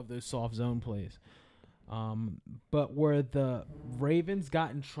advantage of those soft zone plays. But where the Ravens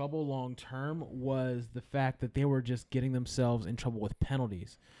got in trouble long term was the fact that they were just getting themselves in trouble with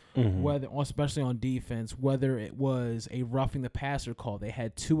penalties, whether, especially on defense, whether it was a roughing the passer call. They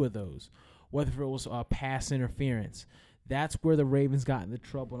had 2 of those. Whether it was a pass interference. That's where the Ravens got into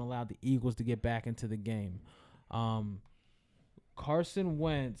trouble and allowed the Eagles to get back into the game. Carson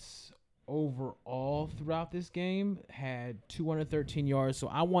Wentz overall throughout this game had 213 yards. So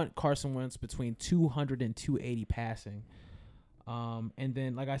I want Carson Wentz between 200 and 280 passing. And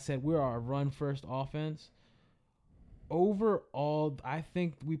then, like I said, we're a run-first offense. Overall, I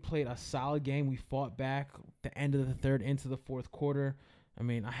think we played a solid game. We fought back the end of the third into the fourth quarter. I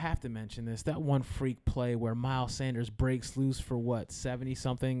mean, I have to mention this. That one freak play where Miles Sanders breaks loose for,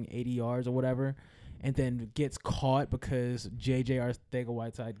 70-something, 80 yards or whatever, and then gets caught because J.J.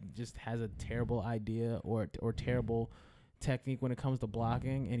 Arcega-Whiteside just has a terrible idea or terrible technique when it comes to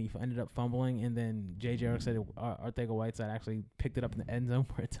blocking, and he ended up fumbling, and then J.J. Arcega-Whiteside actually picked it up in the end zone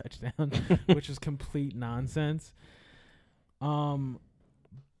for a touchdown, which was complete nonsense.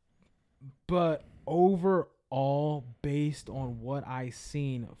 But overall, based on what I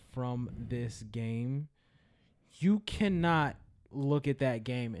seen from this game, you cannot look at that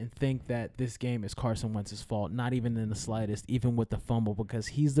game and think that this game is Carson Wentz's fault, not even in the slightest, even with the fumble, because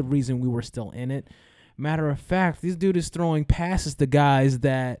he's the reason we were still in it. Matter of fact, this dude is throwing passes to guys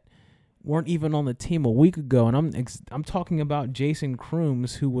that weren't even on the team a week ago, and I'm talking about Jason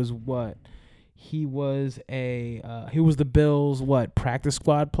Crooms, who was what? He was the Bills' practice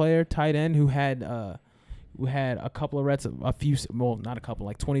squad player, tight end, who had a couple of reps, not a couple,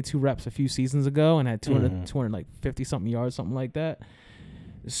 like 22 reps a few seasons ago, and had 250 something yards, something like that.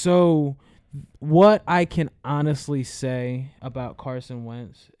 So, what I can honestly say about Carson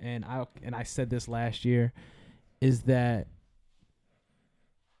Wentz, and I said this last year, is that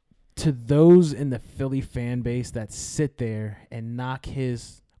to those in the Philly fan base that sit there and knock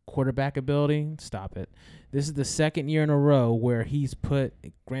his quarterback ability, stop it. This is the second year in a row where he's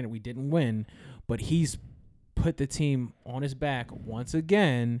granted we didn't win, but he's put the team on his back once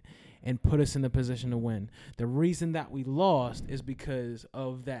again and put us in the position to win. The reason that we lost is because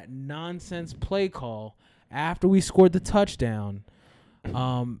of that nonsense play call after we scored the touchdown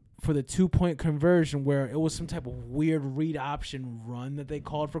for the 2-point conversion, where it was some type of weird read option run that they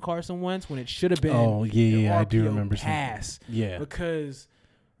called for Carson Wentz when it should have been I do remember pass. Yeah. Because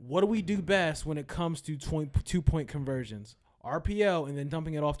what do we do best when it comes to 2-point conversions? RPO, and then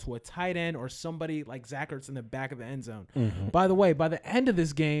dumping it off to a tight end or somebody like Zach Ertz in the back of the end zone. Mm-hmm. By the way, by the end of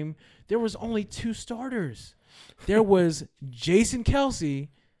this game, there was only 2 starters. There was Jason Kelce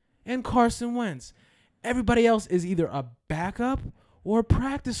and Carson Wentz. Everybody else is either a backup or a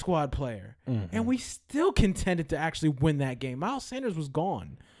practice squad player. Mm-hmm. And we still contended to actually win that game. Miles Sanders was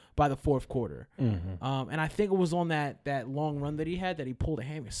gone by the fourth quarter. Mm-hmm. And I think it was on that long run that he had that he pulled a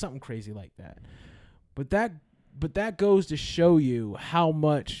hammy, something crazy like that. But that goes to show you how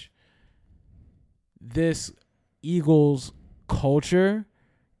much this Eagles culture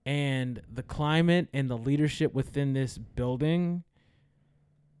and the climate and the leadership within this building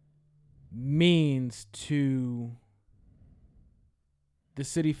means to the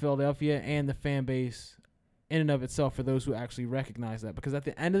city of Philadelphia and the fan base in and of itself, for those who actually recognize that. Because at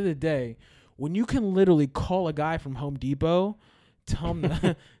the end of the day, when you can literally call a guy from Home Depot, tell him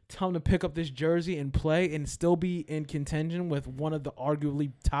to pick up this jersey and play and still be in contention with one of the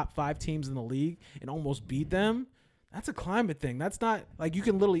arguably top 5 teams in the league and almost beat them, that's a climate thing. That's not like you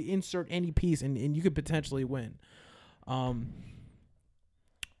can literally insert any piece and you could potentially win.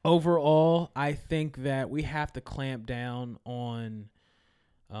 Overall, I think that we have to clamp down on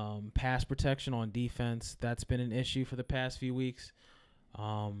pass protection on defense. That's been an issue for the past few weeks.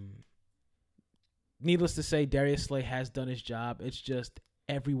 Needless to say, Darius Slay has done his job. It's just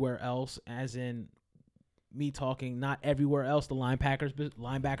everywhere else, as in me talking, not everywhere else, the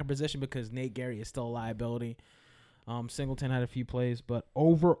linebacker position, because Nate Gary is still a liability. Singleton had a few plays, but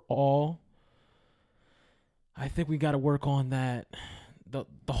overall, I think we got to work on that. The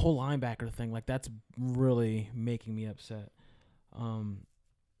whole linebacker thing, like, that's really making me upset.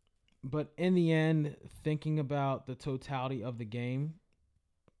 But in the end, thinking about the totality of the game,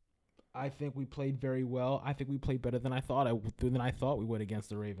 I think we played very well. I think we played better than I thought we would against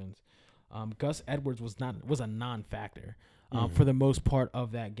the Ravens. Gus Edwards was a non-factor for the most part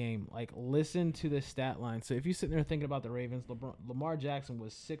of that game. Like, listen to the stat line. So if you're sitting there thinking about the Ravens, Lamar Jackson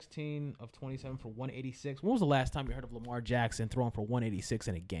was 16 of 27 for 186. When was the last time you heard of Lamar Jackson throwing for 186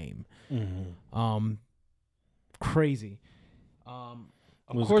 in a game? Mm-hmm. Crazy.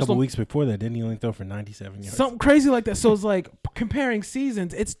 It was a couple weeks before that. Didn't he only throw for 97 yards? Something crazy like that. So it's like comparing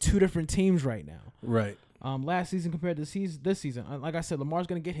seasons, it's 2 different teams right now. Right. Last season compared to this season. Like I said, Lamar's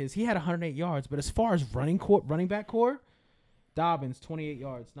going to get his. He had 108 yards. But as far as running back core, Dobbins, 28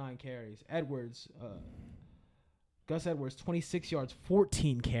 yards, 9 carries. Gus Edwards, 26 yards,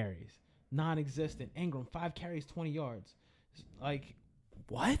 14 carries. Non-existent. Ingram, 5 carries, 20 yards. Like,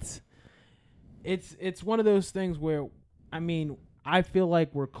 what? It's one of those things where, I mean, I feel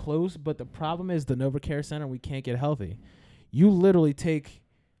like we're close, but the problem is the NovaCare Center, we can't get healthy. You literally take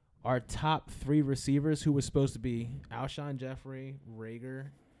our top 3 receivers, who was supposed to be Alshon Jeffrey, Reagor,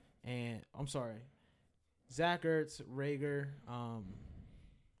 and Zach Ertz, Reagor,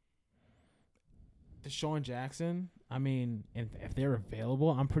 Deshaun Jackson. I mean, if they're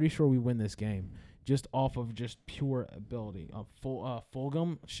available, I'm pretty sure we win this game just off of just pure ability.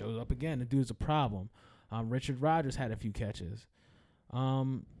 Fulgham shows up again. The dude's a problem. Richard Rodgers had a few catches.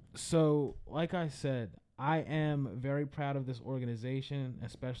 So, like I said, I am very proud of this organization,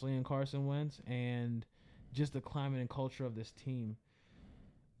 especially in Carson Wentz, and just the climate and culture of this team.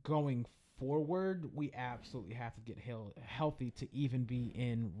 Going forward, we absolutely have to get healthy to even be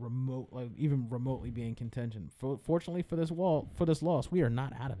in even remotely be in contention. Fortunately for this loss, we are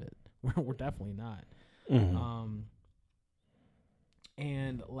not out of it. We're definitely not. Mm-hmm.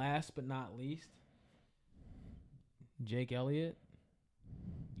 And last but not least, Jake Elliott,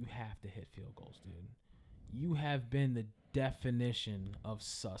 you have to hit field goals, dude. You have been definition of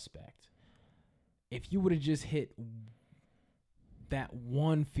suspect. If you would have just hit that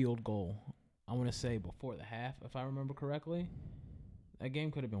one field goal, I want to say before the half, if I remember correctly, that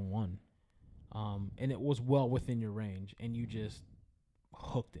game could have been won. And it was well within your range, and you just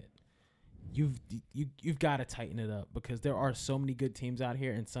hooked it. You've got to tighten it up because there are so many good teams out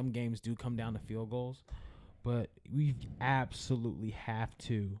here, and some games do come down to field goals. But we absolutely have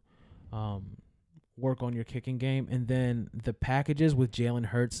to work on your kicking game, and then the packages with Jalen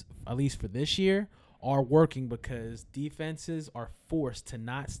Hurts, at least for this year, are working because defenses are forced to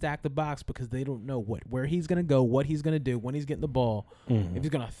not stack the box because they don't know where he's going to go, what he's going to do, when he's getting the ball, if he's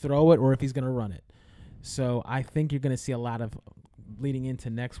going to throw it or if he's going to run it. So I think you're going to see a lot of, leading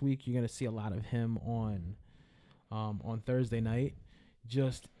into next week, you're going to see a lot of him on Thursday night,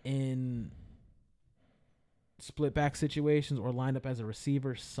 just in split back situations or lined up as a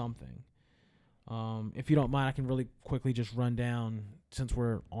receiver, something. If you don't mind, I can really quickly just run down, since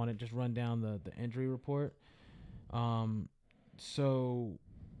we're on it, just run down the injury report. So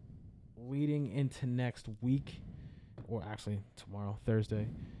leading into next week, or actually tomorrow, Thursday,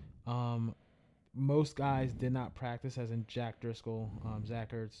 most guys did not practice, as in Jack Driscoll,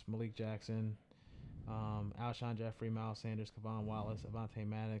 Zach Ertz, Malik Jackson, Alshon Jeffrey, Miles Sanders, Kevon Wallace, Avonte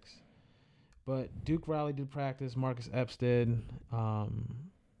Maddox. But Duke Riley did practice, Marcus Epps did,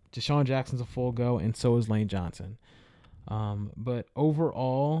 Deshaun Jackson's a full go, and so is Lane Johnson. But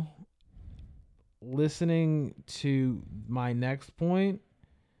overall, listening to my next point,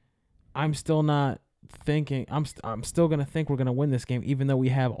 I'm still not thinking. I'm still gonna think we're gonna win this game, even though we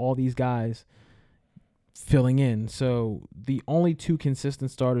have all these guys filling in. So the only two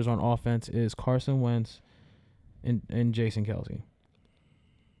consistent starters on offense is Carson Wentz and Jason Kelce.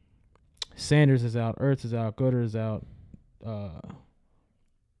 Sanders is out. Ertz is out. Gooder is out.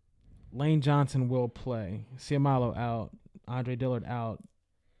 Lane Johnson will play. Ciamalo out. Andre Dillard out.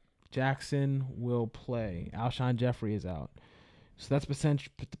 Jackson will play. Alshon Jeffrey is out. So that's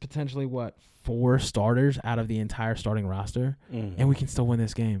potentially, 4 starters out of the entire starting roster, and we can still win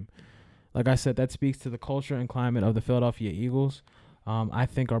this game. Like I said, that speaks to the culture and climate of the Philadelphia Eagles. I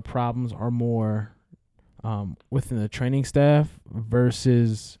think our problems are more within the training staff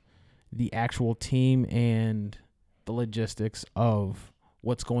versus the actual team and the logistics of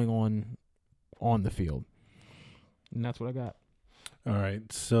what's going on the field. And that's what I got. All right.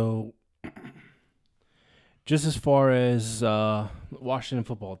 So just as far as Washington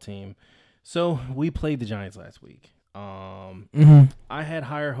football team, so we played the Giants last week. I had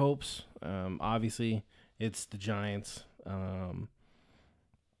higher hopes. Obviously, it's the Giants.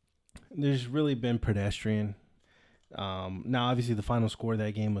 There's really been pedestrian. Now, obviously, the final score of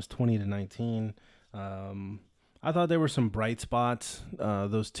that game was 20-19. I thought there were some bright spots.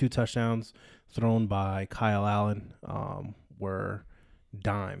 Those 2 touchdowns thrown by Kyle Allen were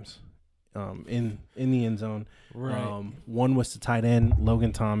dimes in the end zone. Right. One was to tight end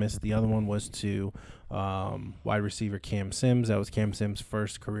Logan Thomas. The other one was to wide receiver Cam Sims. That was Cam Sims'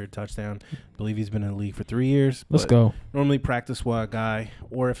 first career touchdown. I believe he's been in the league for 3 years. Let's go. Normally practice squad guy,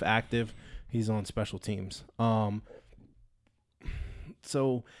 or if active, he's on special teams.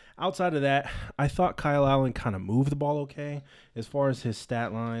 So outside of that, I thought Kyle Allen kind of moved the ball okay as far as his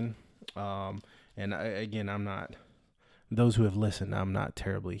stat line. And I'm not, those who have listened, I'm not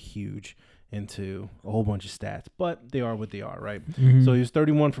terribly huge into a whole bunch of stats, but they are what they are, right? So he was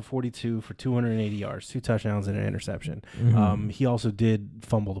 31 for 42 for 280 yards, 2 touchdowns and an interception. He also did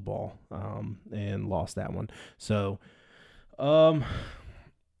fumble the ball and lost that one. So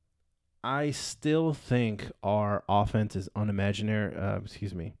I still think our offense is unimaginary.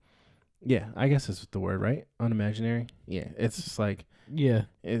 Yeah, I guess that's the word, right? Unimaginary. Yeah, it's just like, yeah,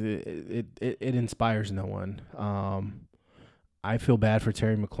 it inspires no one. I feel bad for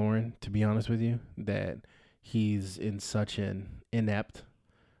Terry McLaurin, to be honest with you, that he's in such an inept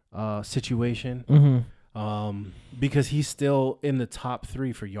situation. Because he's still in the top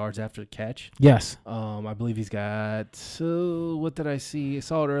 3 for yards after the catch. Yes. I believe he's got, what did I see? I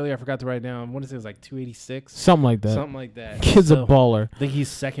saw it earlier. I forgot to write down. I want to say it was like 286. Something like that. Something like that. Kid's a baller. I think he's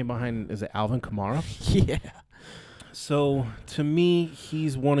second behind, is it Alvin Kamara? Yeah. So to me,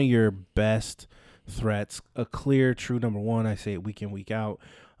 he's one of your best threats. A clear, true number 1. I say it week in, week out.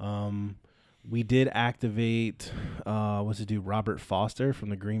 We did activate, Robert Foster from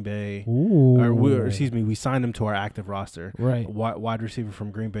the Green Bay. We signed him to our active roster. Right. Wide receiver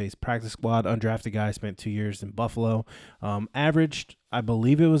from Green Bay's practice squad, undrafted guy, spent 2 years in Buffalo. Averaged, I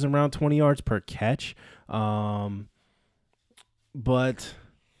believe it was around 20 yards per catch. But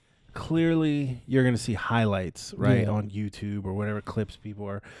clearly you're going to see highlights, right, on YouTube or whatever clips people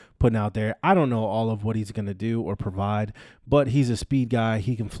are putting out there. I don't know all of what he's going to do or provide, but he's a speed guy.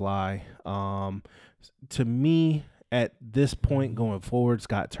 He can fly. To me, at this point going forward,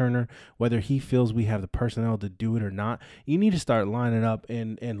 Scott Turner, whether he feels we have the personnel to do it or not, you need to start lining up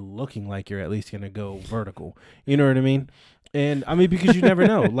and looking like you're at least going to go vertical. You know what I mean? And I mean, because you never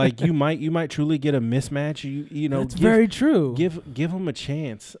know, like you might truly get a mismatch. You know, that's very true. Give him a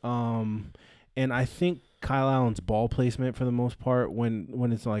chance. And I think Kyle Allen's ball placement for the most part,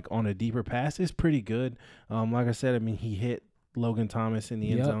 when it's like on a deeper pass, is pretty good. Like I said, I mean, he hit Logan Thomas in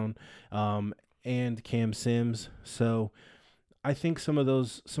the end zone. And Cam Sims. So I think some of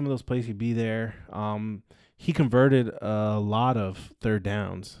those plays could be there. He converted a lot of third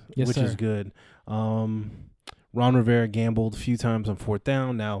downs, which is good. Ron Rivera gambled a few times on fourth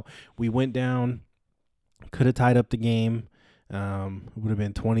down. Now we went down, could have tied up the game. It would have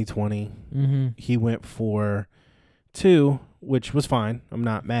been 2020. Mm-hmm. He went for 2, which was fine. I'm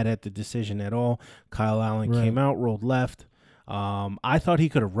not mad at the decision at all. Kyle Allen came out, rolled left. I thought he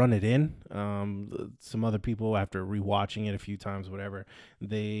could have run it in. Some other people, after rewatching it a few times, whatever,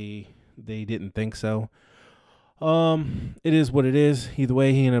 they didn't think so. It is what it is. Either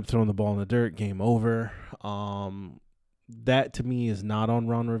way, he ended up throwing the ball in the dirt. Game over. That to me is not on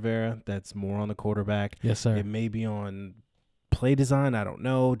Ron Rivera. That's more on the quarterback. Yes, sir. It may be on play design. I don't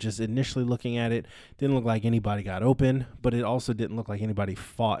know. Just initially looking at it, didn't look like anybody got open, but it also didn't look like anybody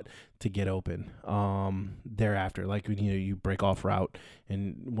fought to get open thereafter. Like when you break off route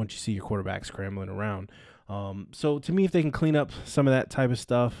and once you see your quarterback scrambling around. So to me, if they can clean up some of that type of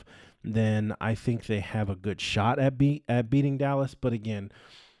stuff, then I think they have a good shot at beating Dallas. But again,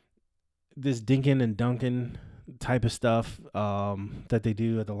 this dinking and dunking type of stuff that they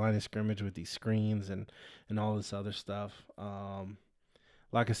do at the line of scrimmage with these screens and all this other stuff.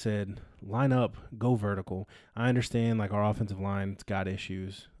 Like I said, line up, go vertical. I understand like our offensive line's got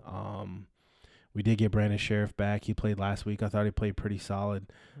issues. We did get Brandon Sheriff back. He played last week. I thought he played pretty solid.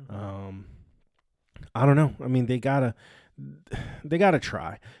 I don't know. I mean, they gotta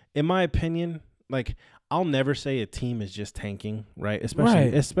try. In my opinion, like I'll never say a team is just tanking, right?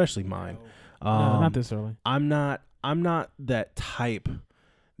 Especially mine. No, not this early. I'm not that type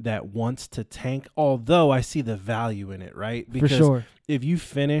that wants to tank, although I see the value in it, right? Because for sure. If you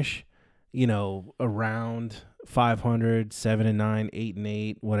finish, around 500, 7-9,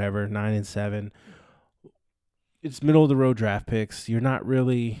 8-8, whatever, 9-7, it's middle of the road draft picks. You're not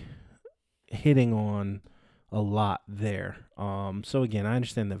really hitting on a lot there. So again, I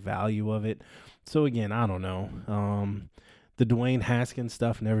understand the value of it. So again, I don't know. The Dwayne Haskins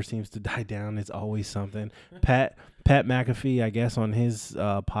stuff never seems to die down. It's always something. Pat McAfee, I guess, on his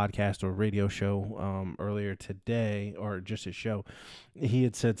podcast or radio show earlier today, or just his show, he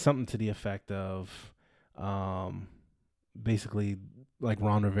had said something to the effect of basically like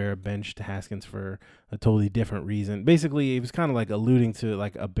Ron Rivera benched Haskins for a totally different reason. Basically, it was kind of like alluding to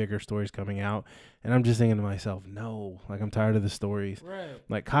like a bigger story's coming out. And I'm just thinking to myself, no, like I'm tired of the stories. Right.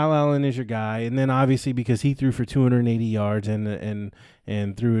 Like Kyle Allen is your guy. And then obviously because he threw for 280 yards and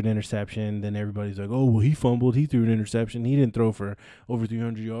threw an interception, then everybody's like, oh, well, he fumbled. He threw an interception. He didn't throw for over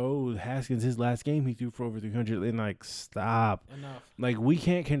 300. Oh, Haskins, his last game, he threw for over 300. And like, stop. Enough. Like we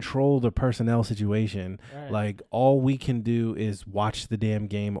can't control the personnel situation. Right. Like all we can do is watch the damn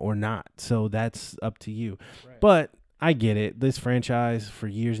game or not. So that's up to you. Right. But I get it. This franchise for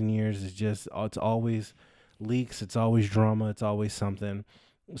years and years is just, it's always leaks. It's always drama. It's always something.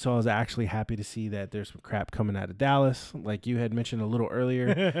 So I was actually happy to see that there's some crap coming out of Dallas. Like you had mentioned a little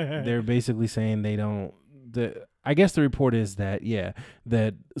earlier, they're basically saying they don't, I guess the report is that,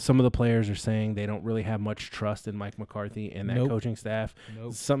 that some of the players are saying they don't really have much trust in Mike McCarthy and that coaching staff.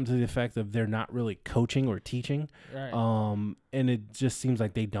 Something to the effect of they're not really coaching or teaching. Right. And it just seems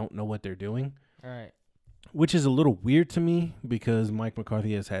like they don't know what they're doing. Right. Which is a little weird to me because Mike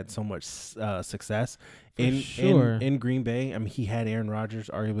McCarthy has had so much success in Green Bay. I mean, he had Aaron Rodgers,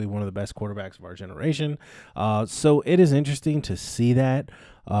 arguably one of the best quarterbacks of our generation. So it is interesting to see that.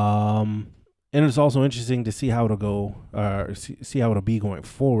 And it's also interesting to see how it'll go, see how it'll be going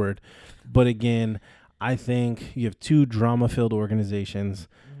forward. But again, I think you have two drama-filled organizations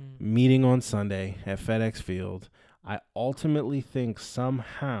meeting on Sunday at FedEx Field. I ultimately think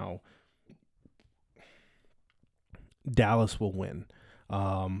somehow Dallas will win.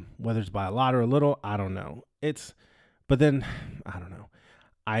 Whether it's by a lot or a little, I don't know. But then, I don't know.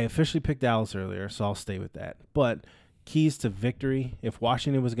 I officially picked Dallas earlier, so I'll stay with that. But keys to victory, if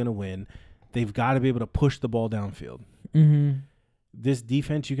Washington was going to win, they've got to be able to push the ball downfield. Mm-hmm. This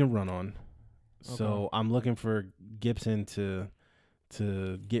defense you can run on. Okay. So I'm looking for Gibson to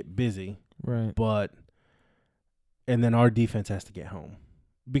to get busy, Right. and then our defense has to get home.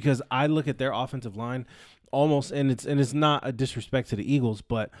 Because I look at their offensive line almost, and it's not a disrespect to the Eagles,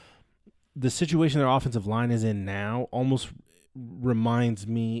 but the situation their offensive line is in now almost reminds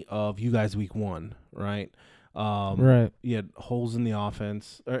me of you guys week 1, right? Right. You had holes in the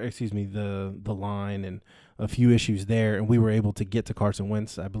offense, or excuse me, the line, and a few issues there, and we were able to get to Carson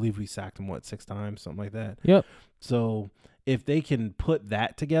Wentz. I believe we sacked him 6 times, something like that. Yep. So if they can put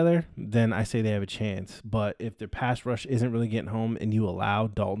that together, then I say they have a chance. But if their pass rush isn't really getting home and you allow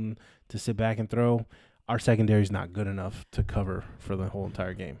Dalton to sit back and throw, our secondary is not good enough to cover for the whole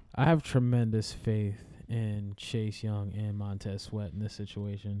entire game. I have tremendous faith in Chase Young and Montez Sweat in this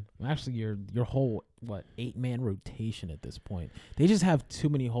situation. Actually, your whole 8-man rotation at this point. They just have too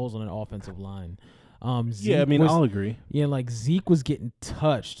many holes on an offensive line. I'll agree. Yeah, like Zeke was getting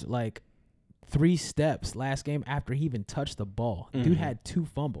touched like 3 steps last game after he even touched the ball. Dude had 2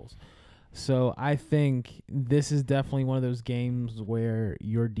 fumbles. So I think this is definitely one of those games where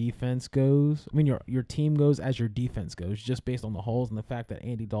your defense goes. I mean, your team goes as your defense goes, just based on the holes and the fact that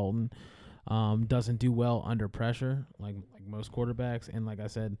Andy Dalton doesn't do well under pressure, like most quarterbacks. And like I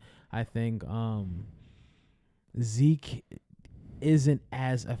said, I think Zeke isn't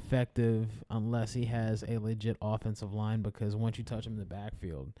as effective unless he has a legit offensive line, because once you touch him in the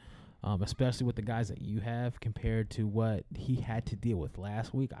backfield, especially with the guys that you have compared to what he had to deal with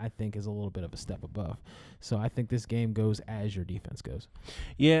last week, I think is a little bit of a step above. So I think this game goes as your defense goes.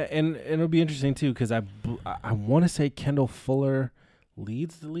 Yeah, and it'll be interesting too, because I want to say Kendall Fuller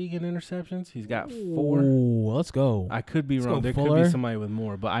leads the league in interceptions. He's got 4. Ooh, let's go. I could be wrong. There Fuller. could be somebody with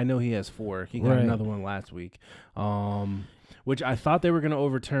more, but I know he has 4. He got Right. another one last week. Which I thought they were going to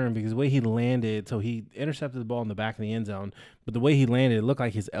overturn because the way he landed, so he intercepted the ball in the back of the end zone, but the way he landed, it looked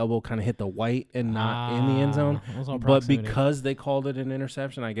like his elbow kind of hit the white and not in the end zone. But because they called it an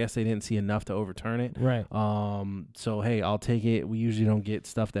interception, I guess they didn't see enough to overturn it. Right. So, hey, I'll take it. We usually don't get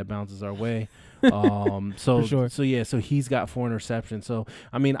stuff that bounces our way. For sure. So he's got 4 interceptions. So,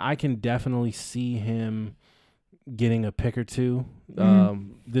 I mean, I can definitely see him getting a pick or 2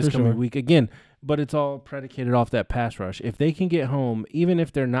 this coming week. Again, but it's all predicated off that pass rush. If they can get home, even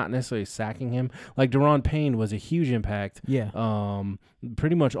if they're not necessarily sacking him, like Daron Payne was a huge impact. Yeah.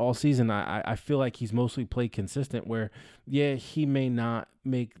 Pretty much all season, I feel like he's mostly played consistent where, yeah, he may not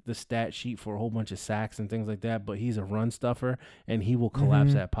make the stat sheet for a whole bunch of sacks and things like that, but he's a run stuffer, and he will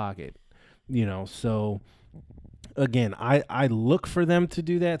collapse that pocket. So, again, I look for them to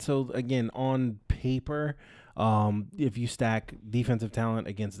do that. So, again, on paper, if you stack defensive talent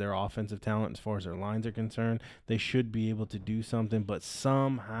against their offensive talent as far as their lines are concerned, they should be able to do something. But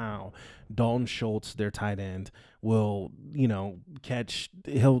somehow Dalton Schultz, their tight end, will, catch.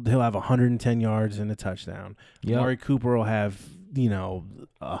 He'll have 110 yards and a touchdown. Yep. Amari Cooper will have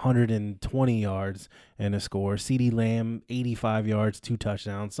 120 yards and a score. CeeDee Lamb 85 yards, 2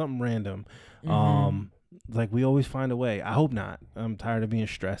 touchdowns, something random. Like we always find a way. I hope not. I'm tired of being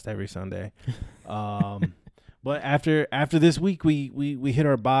stressed every Sunday. But after this week, we hit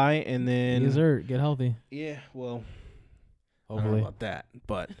our bye, and then Dessert, get healthy. Yeah, well, Hopefully. I don't know about that,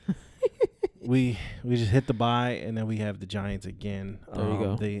 but we just hit the bye, and then we have the Giants again. There you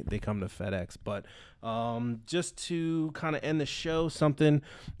go. They come to FedEx, but just to kind of end the show, something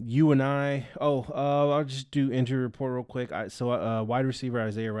you and I. I'll just do injury report real quick. Wide receiver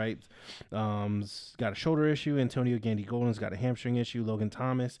Isaiah Wright got a shoulder issue. Antonio Gandy Golden's got a hamstring issue. Logan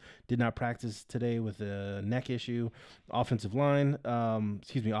Thomas did not practice today with a neck issue. Offensive lineman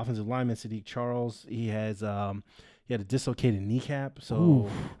Sadiq Charles. He had a dislocated kneecap, so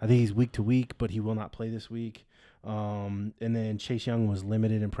I think he's week to week, but he will not play this week. And then Chase Young was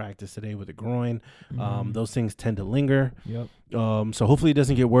limited in practice today with a groin. Those things tend to linger. Yep. So hopefully it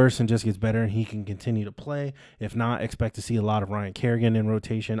doesn't get worse and just gets better and he can continue to play. If not, expect to see a lot of Ryan Kerrigan in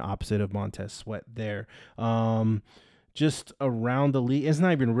rotation opposite of Montez Sweat there. Just around the league. It's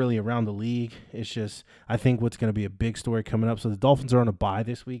not even really around the league. It's just I think what's going to be a big story coming up. So the Dolphins are on a bye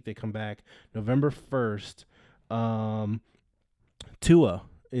this week. They come back November 1st. Tua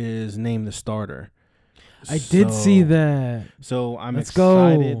is named the starter. I did see that. So I'm Let's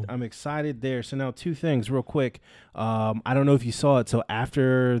excited. go. I'm excited there. So now 2 things real quick. I don't know if you saw it. So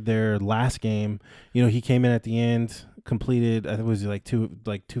after their last game, he came in at the end, completed, I think it was like 2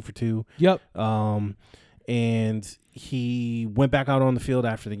 for 2. Yep. And he went back out on the field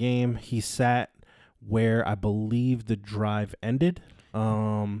after the game. He sat where I believe the drive ended.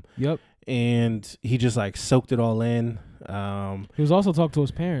 Yep. And he just soaked it all in. He was also talking to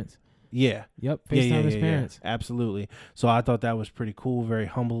his parents. Yeah. Yep. FaceTime his parents. Yeah, absolutely. So I thought that was pretty cool. Very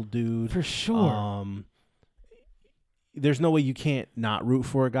humble dude. For sure. there's no way you can't not root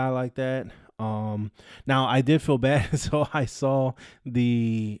for a guy like that. Now I did feel bad, so I saw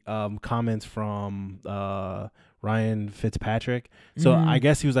the comments from Ryan Fitzpatrick. So I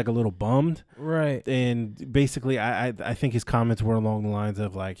guess he was like a little bummed, Right. and basically I think his comments were along the lines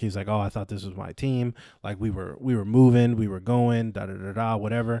of like he's like, oh, I thought this was my team, like we were moving, we were going, da da da da,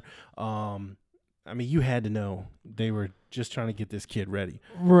 whatever. I mean, you had to know they were just trying to get this kid ready.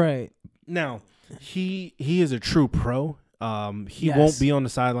 Right. Now, he is a true pro. He Yes. won't be on the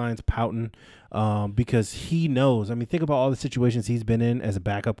sidelines pouting because he knows. I mean, think about all the situations he's been in as a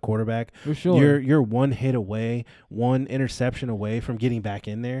backup quarterback. For sure. You're one hit away, one interception away from getting back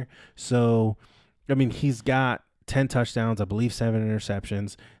in there. So, I mean, he's got 10 touchdowns, I believe 7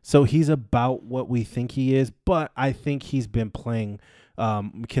 interceptions. So he's about what we think he is, but I think he's been playing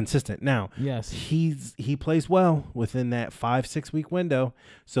consistent. Now, Yes. he plays well within that 5-6 week window.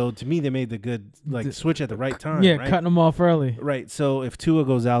 So to me, they made the good switch at the right time. Yeah, right? cutting them off early. Right. So if Tua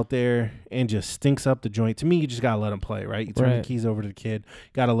goes out there and just stinks up the joint, to me, you just gotta let him play. Right. You turn Right. the keys over to the kid.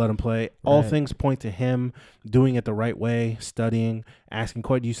 Gotta let him play. All Right. things point to him doing it the right way, studying, asking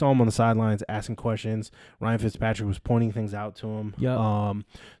questions. You saw him on the sidelines asking questions. Ryan Fitzpatrick was pointing things out to him. Yep.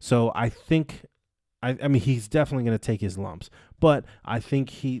 So I think. I mean, he's definitely going to take his lumps, but I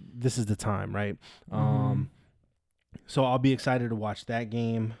think this is the time, right? So I'll be excited to watch that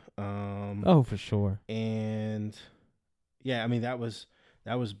game. Oh, for sure. And yeah, I mean, that was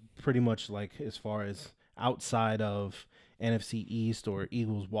pretty much like as far as outside of NFC East or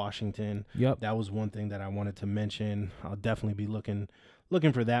Eagles Washington. Yep. That was one thing that I wanted to mention. I'll definitely be looking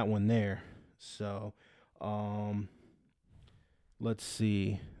for that one there. So, let's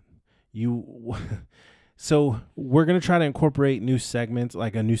see. So we're gonna try to incorporate new segments,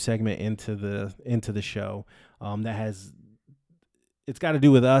 like a new segment into the show. It's got to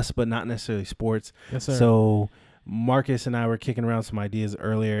do with us, but not necessarily sports. Yes, sir. So Marcus and I were kicking around some ideas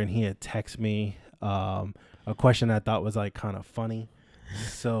earlier, and he had texted me a question I thought was like kind of funny.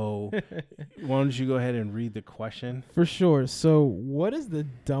 So why don't you go ahead and read the question? For sure. So, what is the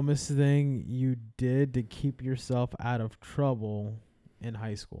dumbest thing you did to keep yourself out of trouble in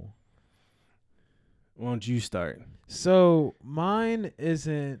high school? Why don't you start? So mine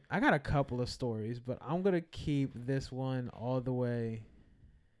isn't. I got a couple of stories, but I'm gonna keep this one all the way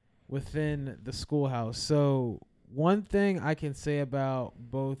within the schoolhouse. So one thing I can say about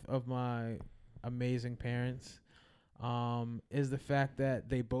both of my amazing parents is the fact that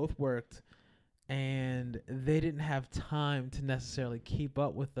they both worked and they didn't have time to necessarily keep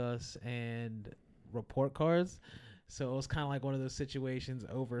up with us and report cards. So it was kind of like one of those situations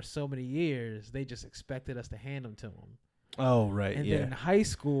over so many years, they just expected us to hand them to them. Oh, right. And then in high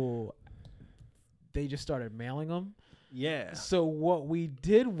school, they just started mailing them. Yeah. So what we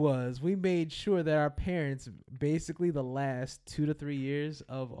did was we made sure that our parents, basically the last 2 to 3 years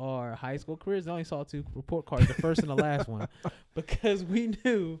of our high school careers, they only saw 2 report cards, the first and the last one, because we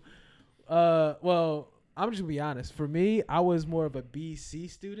knew, well, I'm just gonna be honest. For me, I was more of a BC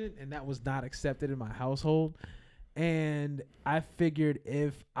student, and that was not accepted in my household. And I figured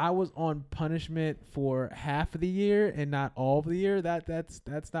if I was on punishment for half of the year and not all of the year, that's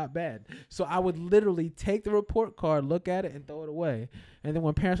not bad. So I would literally take the report card, look at it, and throw it away. And then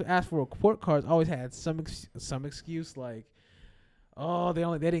when parents would ask for report cards, I always had some excuse like, oh, they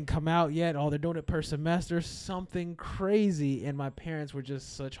didn't come out yet. Oh, they're doing it per semester, something crazy. And my parents were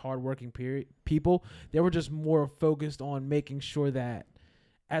just such hardworking people. They were just more focused on making sure that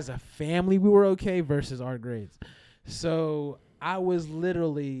as a family we were okay versus our grades. So I was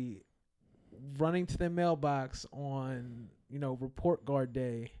literally running to the mailbox on, report card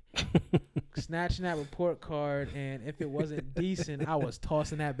day, snatching that report card, and if it wasn't decent, I was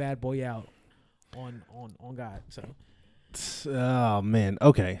tossing that bad boy out on God. So, oh man.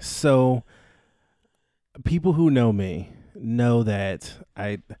 Okay, so people who know me know that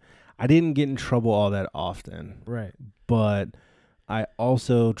I didn't get in trouble all that often, right? But I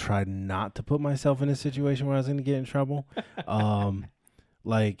also tried not to put myself in a situation where I was going to get in trouble.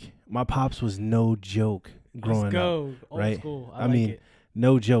 Like my pops was no joke growing Let's go. up, Old right? school. I mean,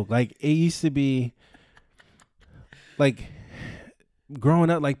 no joke. Like it used to be like growing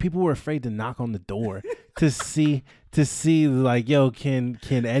up, like people were afraid to knock on the door to see like, yo, can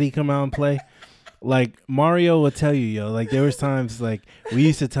Eddie come out and play? Like Mario will tell you, yo, like there was times like we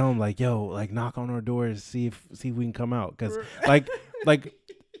used to tell him like, yo, like knock on our doors, see if we can come out. Cause like,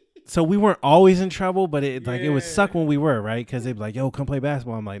 so we weren't always in trouble, but it would suck when we were, right? Cause they'd be like, yo, come play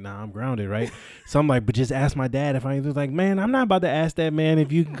basketball. I'm like, nah, I'm grounded, right? So I'm like, but just ask my dad if I was like, man, I'm not about to ask that man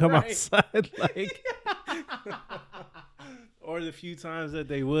if you can come outside. Like, Or the few times that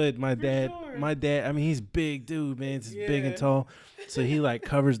they would, my dad, I mean, he's big dude, man. He's big and tall. So he like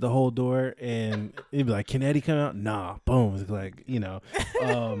covers the whole door and he'd be like, can Eddie come out? Nah, boom. It's like,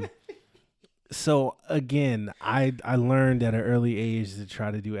 so again, I learned at an early age to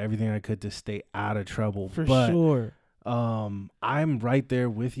try to do everything I could to stay out of trouble. For sure. I'm right there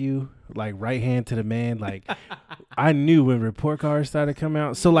with you, like right hand to the man. Like I knew when report cards started coming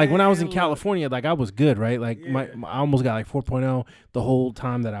out. So like when I was in California, like I was good, right? Like I almost got like 4.0 the whole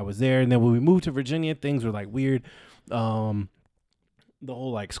time that I was there. And then when we moved to Virginia, things were like weird. The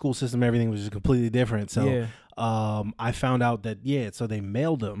whole like school system, everything was just completely different. So I found out that so they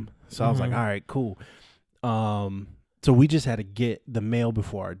mailed them. So I was like, all right, cool. So we just had to get the mail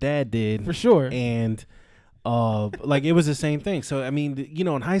before our dad did. For sure. And like it was the same thing. So I mean,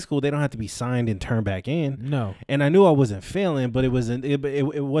 in high school they don't have to be signed and turned back in. No. And I knew I wasn't failing, but it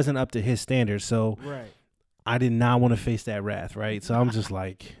wasn't up to his standards. So I did not want to face that wrath, right? So I'm just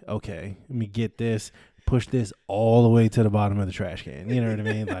like, okay, let me get this, push this all the way to the bottom of the trash can. You know what I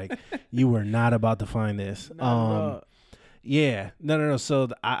mean? Like you were not about to find this. Yeah. No. So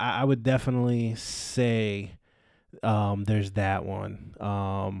I would definitely say there's that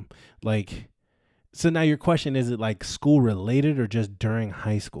one. So now your question, is it like school related or just during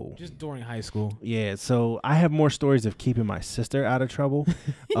high school? Just during high school. Yeah. So I have more stories of keeping my sister out of trouble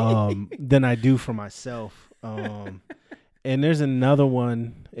than I do for myself. And there's another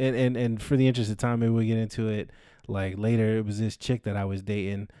one, and for the interest of time, maybe we'll get into it like later. It was this chick that I was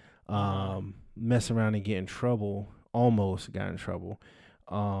dating, mess around and get in trouble, almost got in trouble.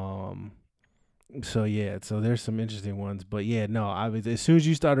 So there's some interesting ones, but I was, as soon as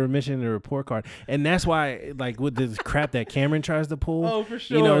you started mentioning the report card, and that's why like with this crap that Cameron tries to pull. Oh, for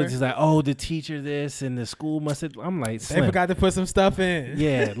sure. It's just like, the teacher this and the school must have. I'm like, Slim. They forgot to put some stuff in.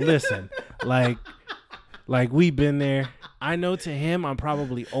 Yeah, listen, like we've been there. I know to him I'm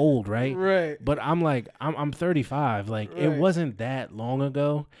probably old, right? Right. But I'm like I'm 35. Like it wasn't that long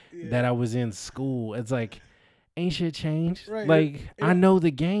ago that I was in school. It's like, ain't shit changed. Right. Like I know the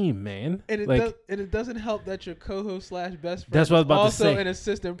game, man. And it doesn't help that your co-host / best friend that's what I was about also to say. An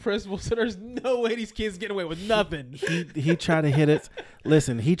assistant principal, so there's no way these kids get away with nothing. He tried to hit us.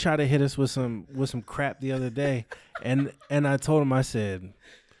 Listen, he tried to hit us with some crap the other day, and I told him, I said,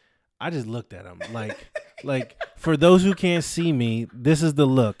 I just looked at him like for those who can't see me, this is the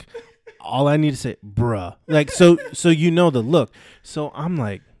look. All I need to say, bruh. Like so the look. So I'm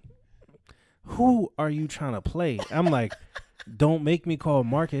like, who are you trying to play? I'm like, don't make me call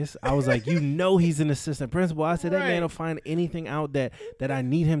Marcus. I was like, he's an assistant principal. I said, that man will find anything out that I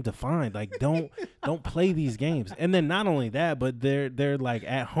need him to find. Like, don't play these games. And then not only that, but they're like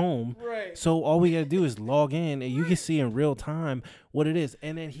at home. Right. So all we gotta do is log in and you can see in real time what it is.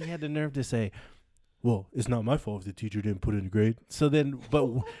 And then he had the nerve to say, well, it's not my fault if the teacher didn't put in a grade. So then, but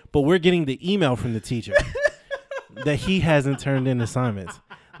we're getting the email from the teacher that he hasn't turned in assignments.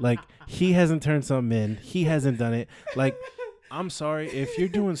 Like, he hasn't turned something in. He hasn't done it. Like, I'm sorry. If you're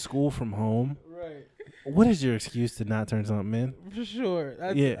doing school from home, what is your excuse to not turn something in? For sure.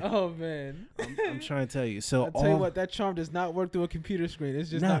 Oh, man. I'm trying to tell you. So I'll tell you what, that charm does not work through a computer screen.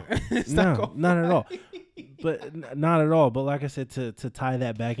 It's just not not at all. But not at all. But like I said, to tie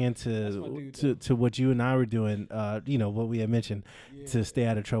that back into to what you and I were doing, what we had mentioned, to stay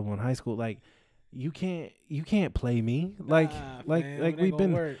out of trouble in high school, like, you can't play me like we've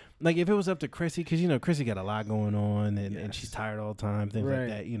been work. Like if it was up to Chrissy, because Chrissy got a lot going on and she's tired all the time, things like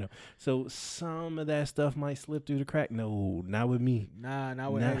that, so some of that stuff might slip through the crack. No, not with me.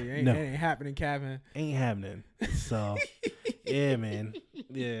 Not with Eddie. It ain't happening, Kevin. Ain't happening. So yeah, man.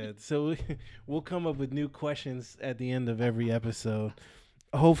 Yeah, so we'll come up with new questions at the end of every episode.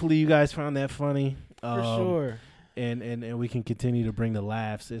 Hopefully you guys found that funny. For sure. And we can continue to bring the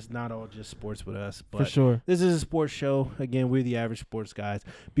laughs. It's not all just sports with us. But for sure. This is a sports show. Again, we're the Average Sports Guys.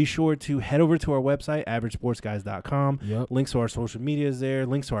 Be sure to head over to our website, averagesportsguys.com. Yep. Links to our social media is there.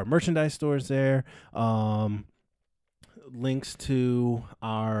 Links to our merchandise stores there. Links to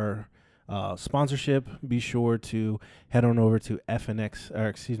our sponsorship. Be sure to head on over to FNX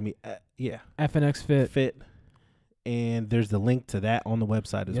Fit. And there's the link to that on the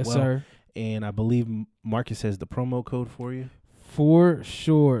website as well. Yes, sir. And I believe Marcus has the promo code for you. For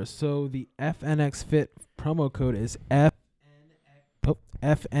sure. So the FNX Fit promo code is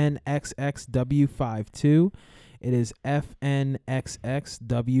FNXXW52. It is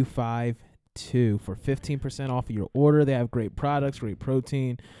FNXXW52 for 15% off of your order. They have great products, great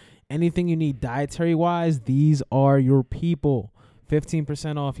protein. Anything you need dietary-wise, these are your people.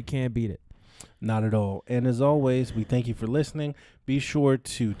 15% off. You can't beat it. Not at all. And as always, we thank you for listening. Be sure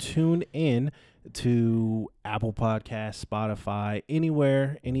to tune in to Apple Podcasts, Spotify,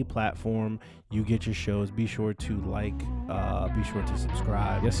 anywhere, any platform you get your shows. Be sure to be sure to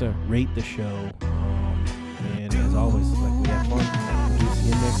subscribe. Yes, sir. Rate the show. And as always, we have fun. We'll see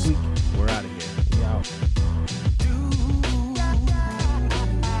you next week. We're out of here. We out.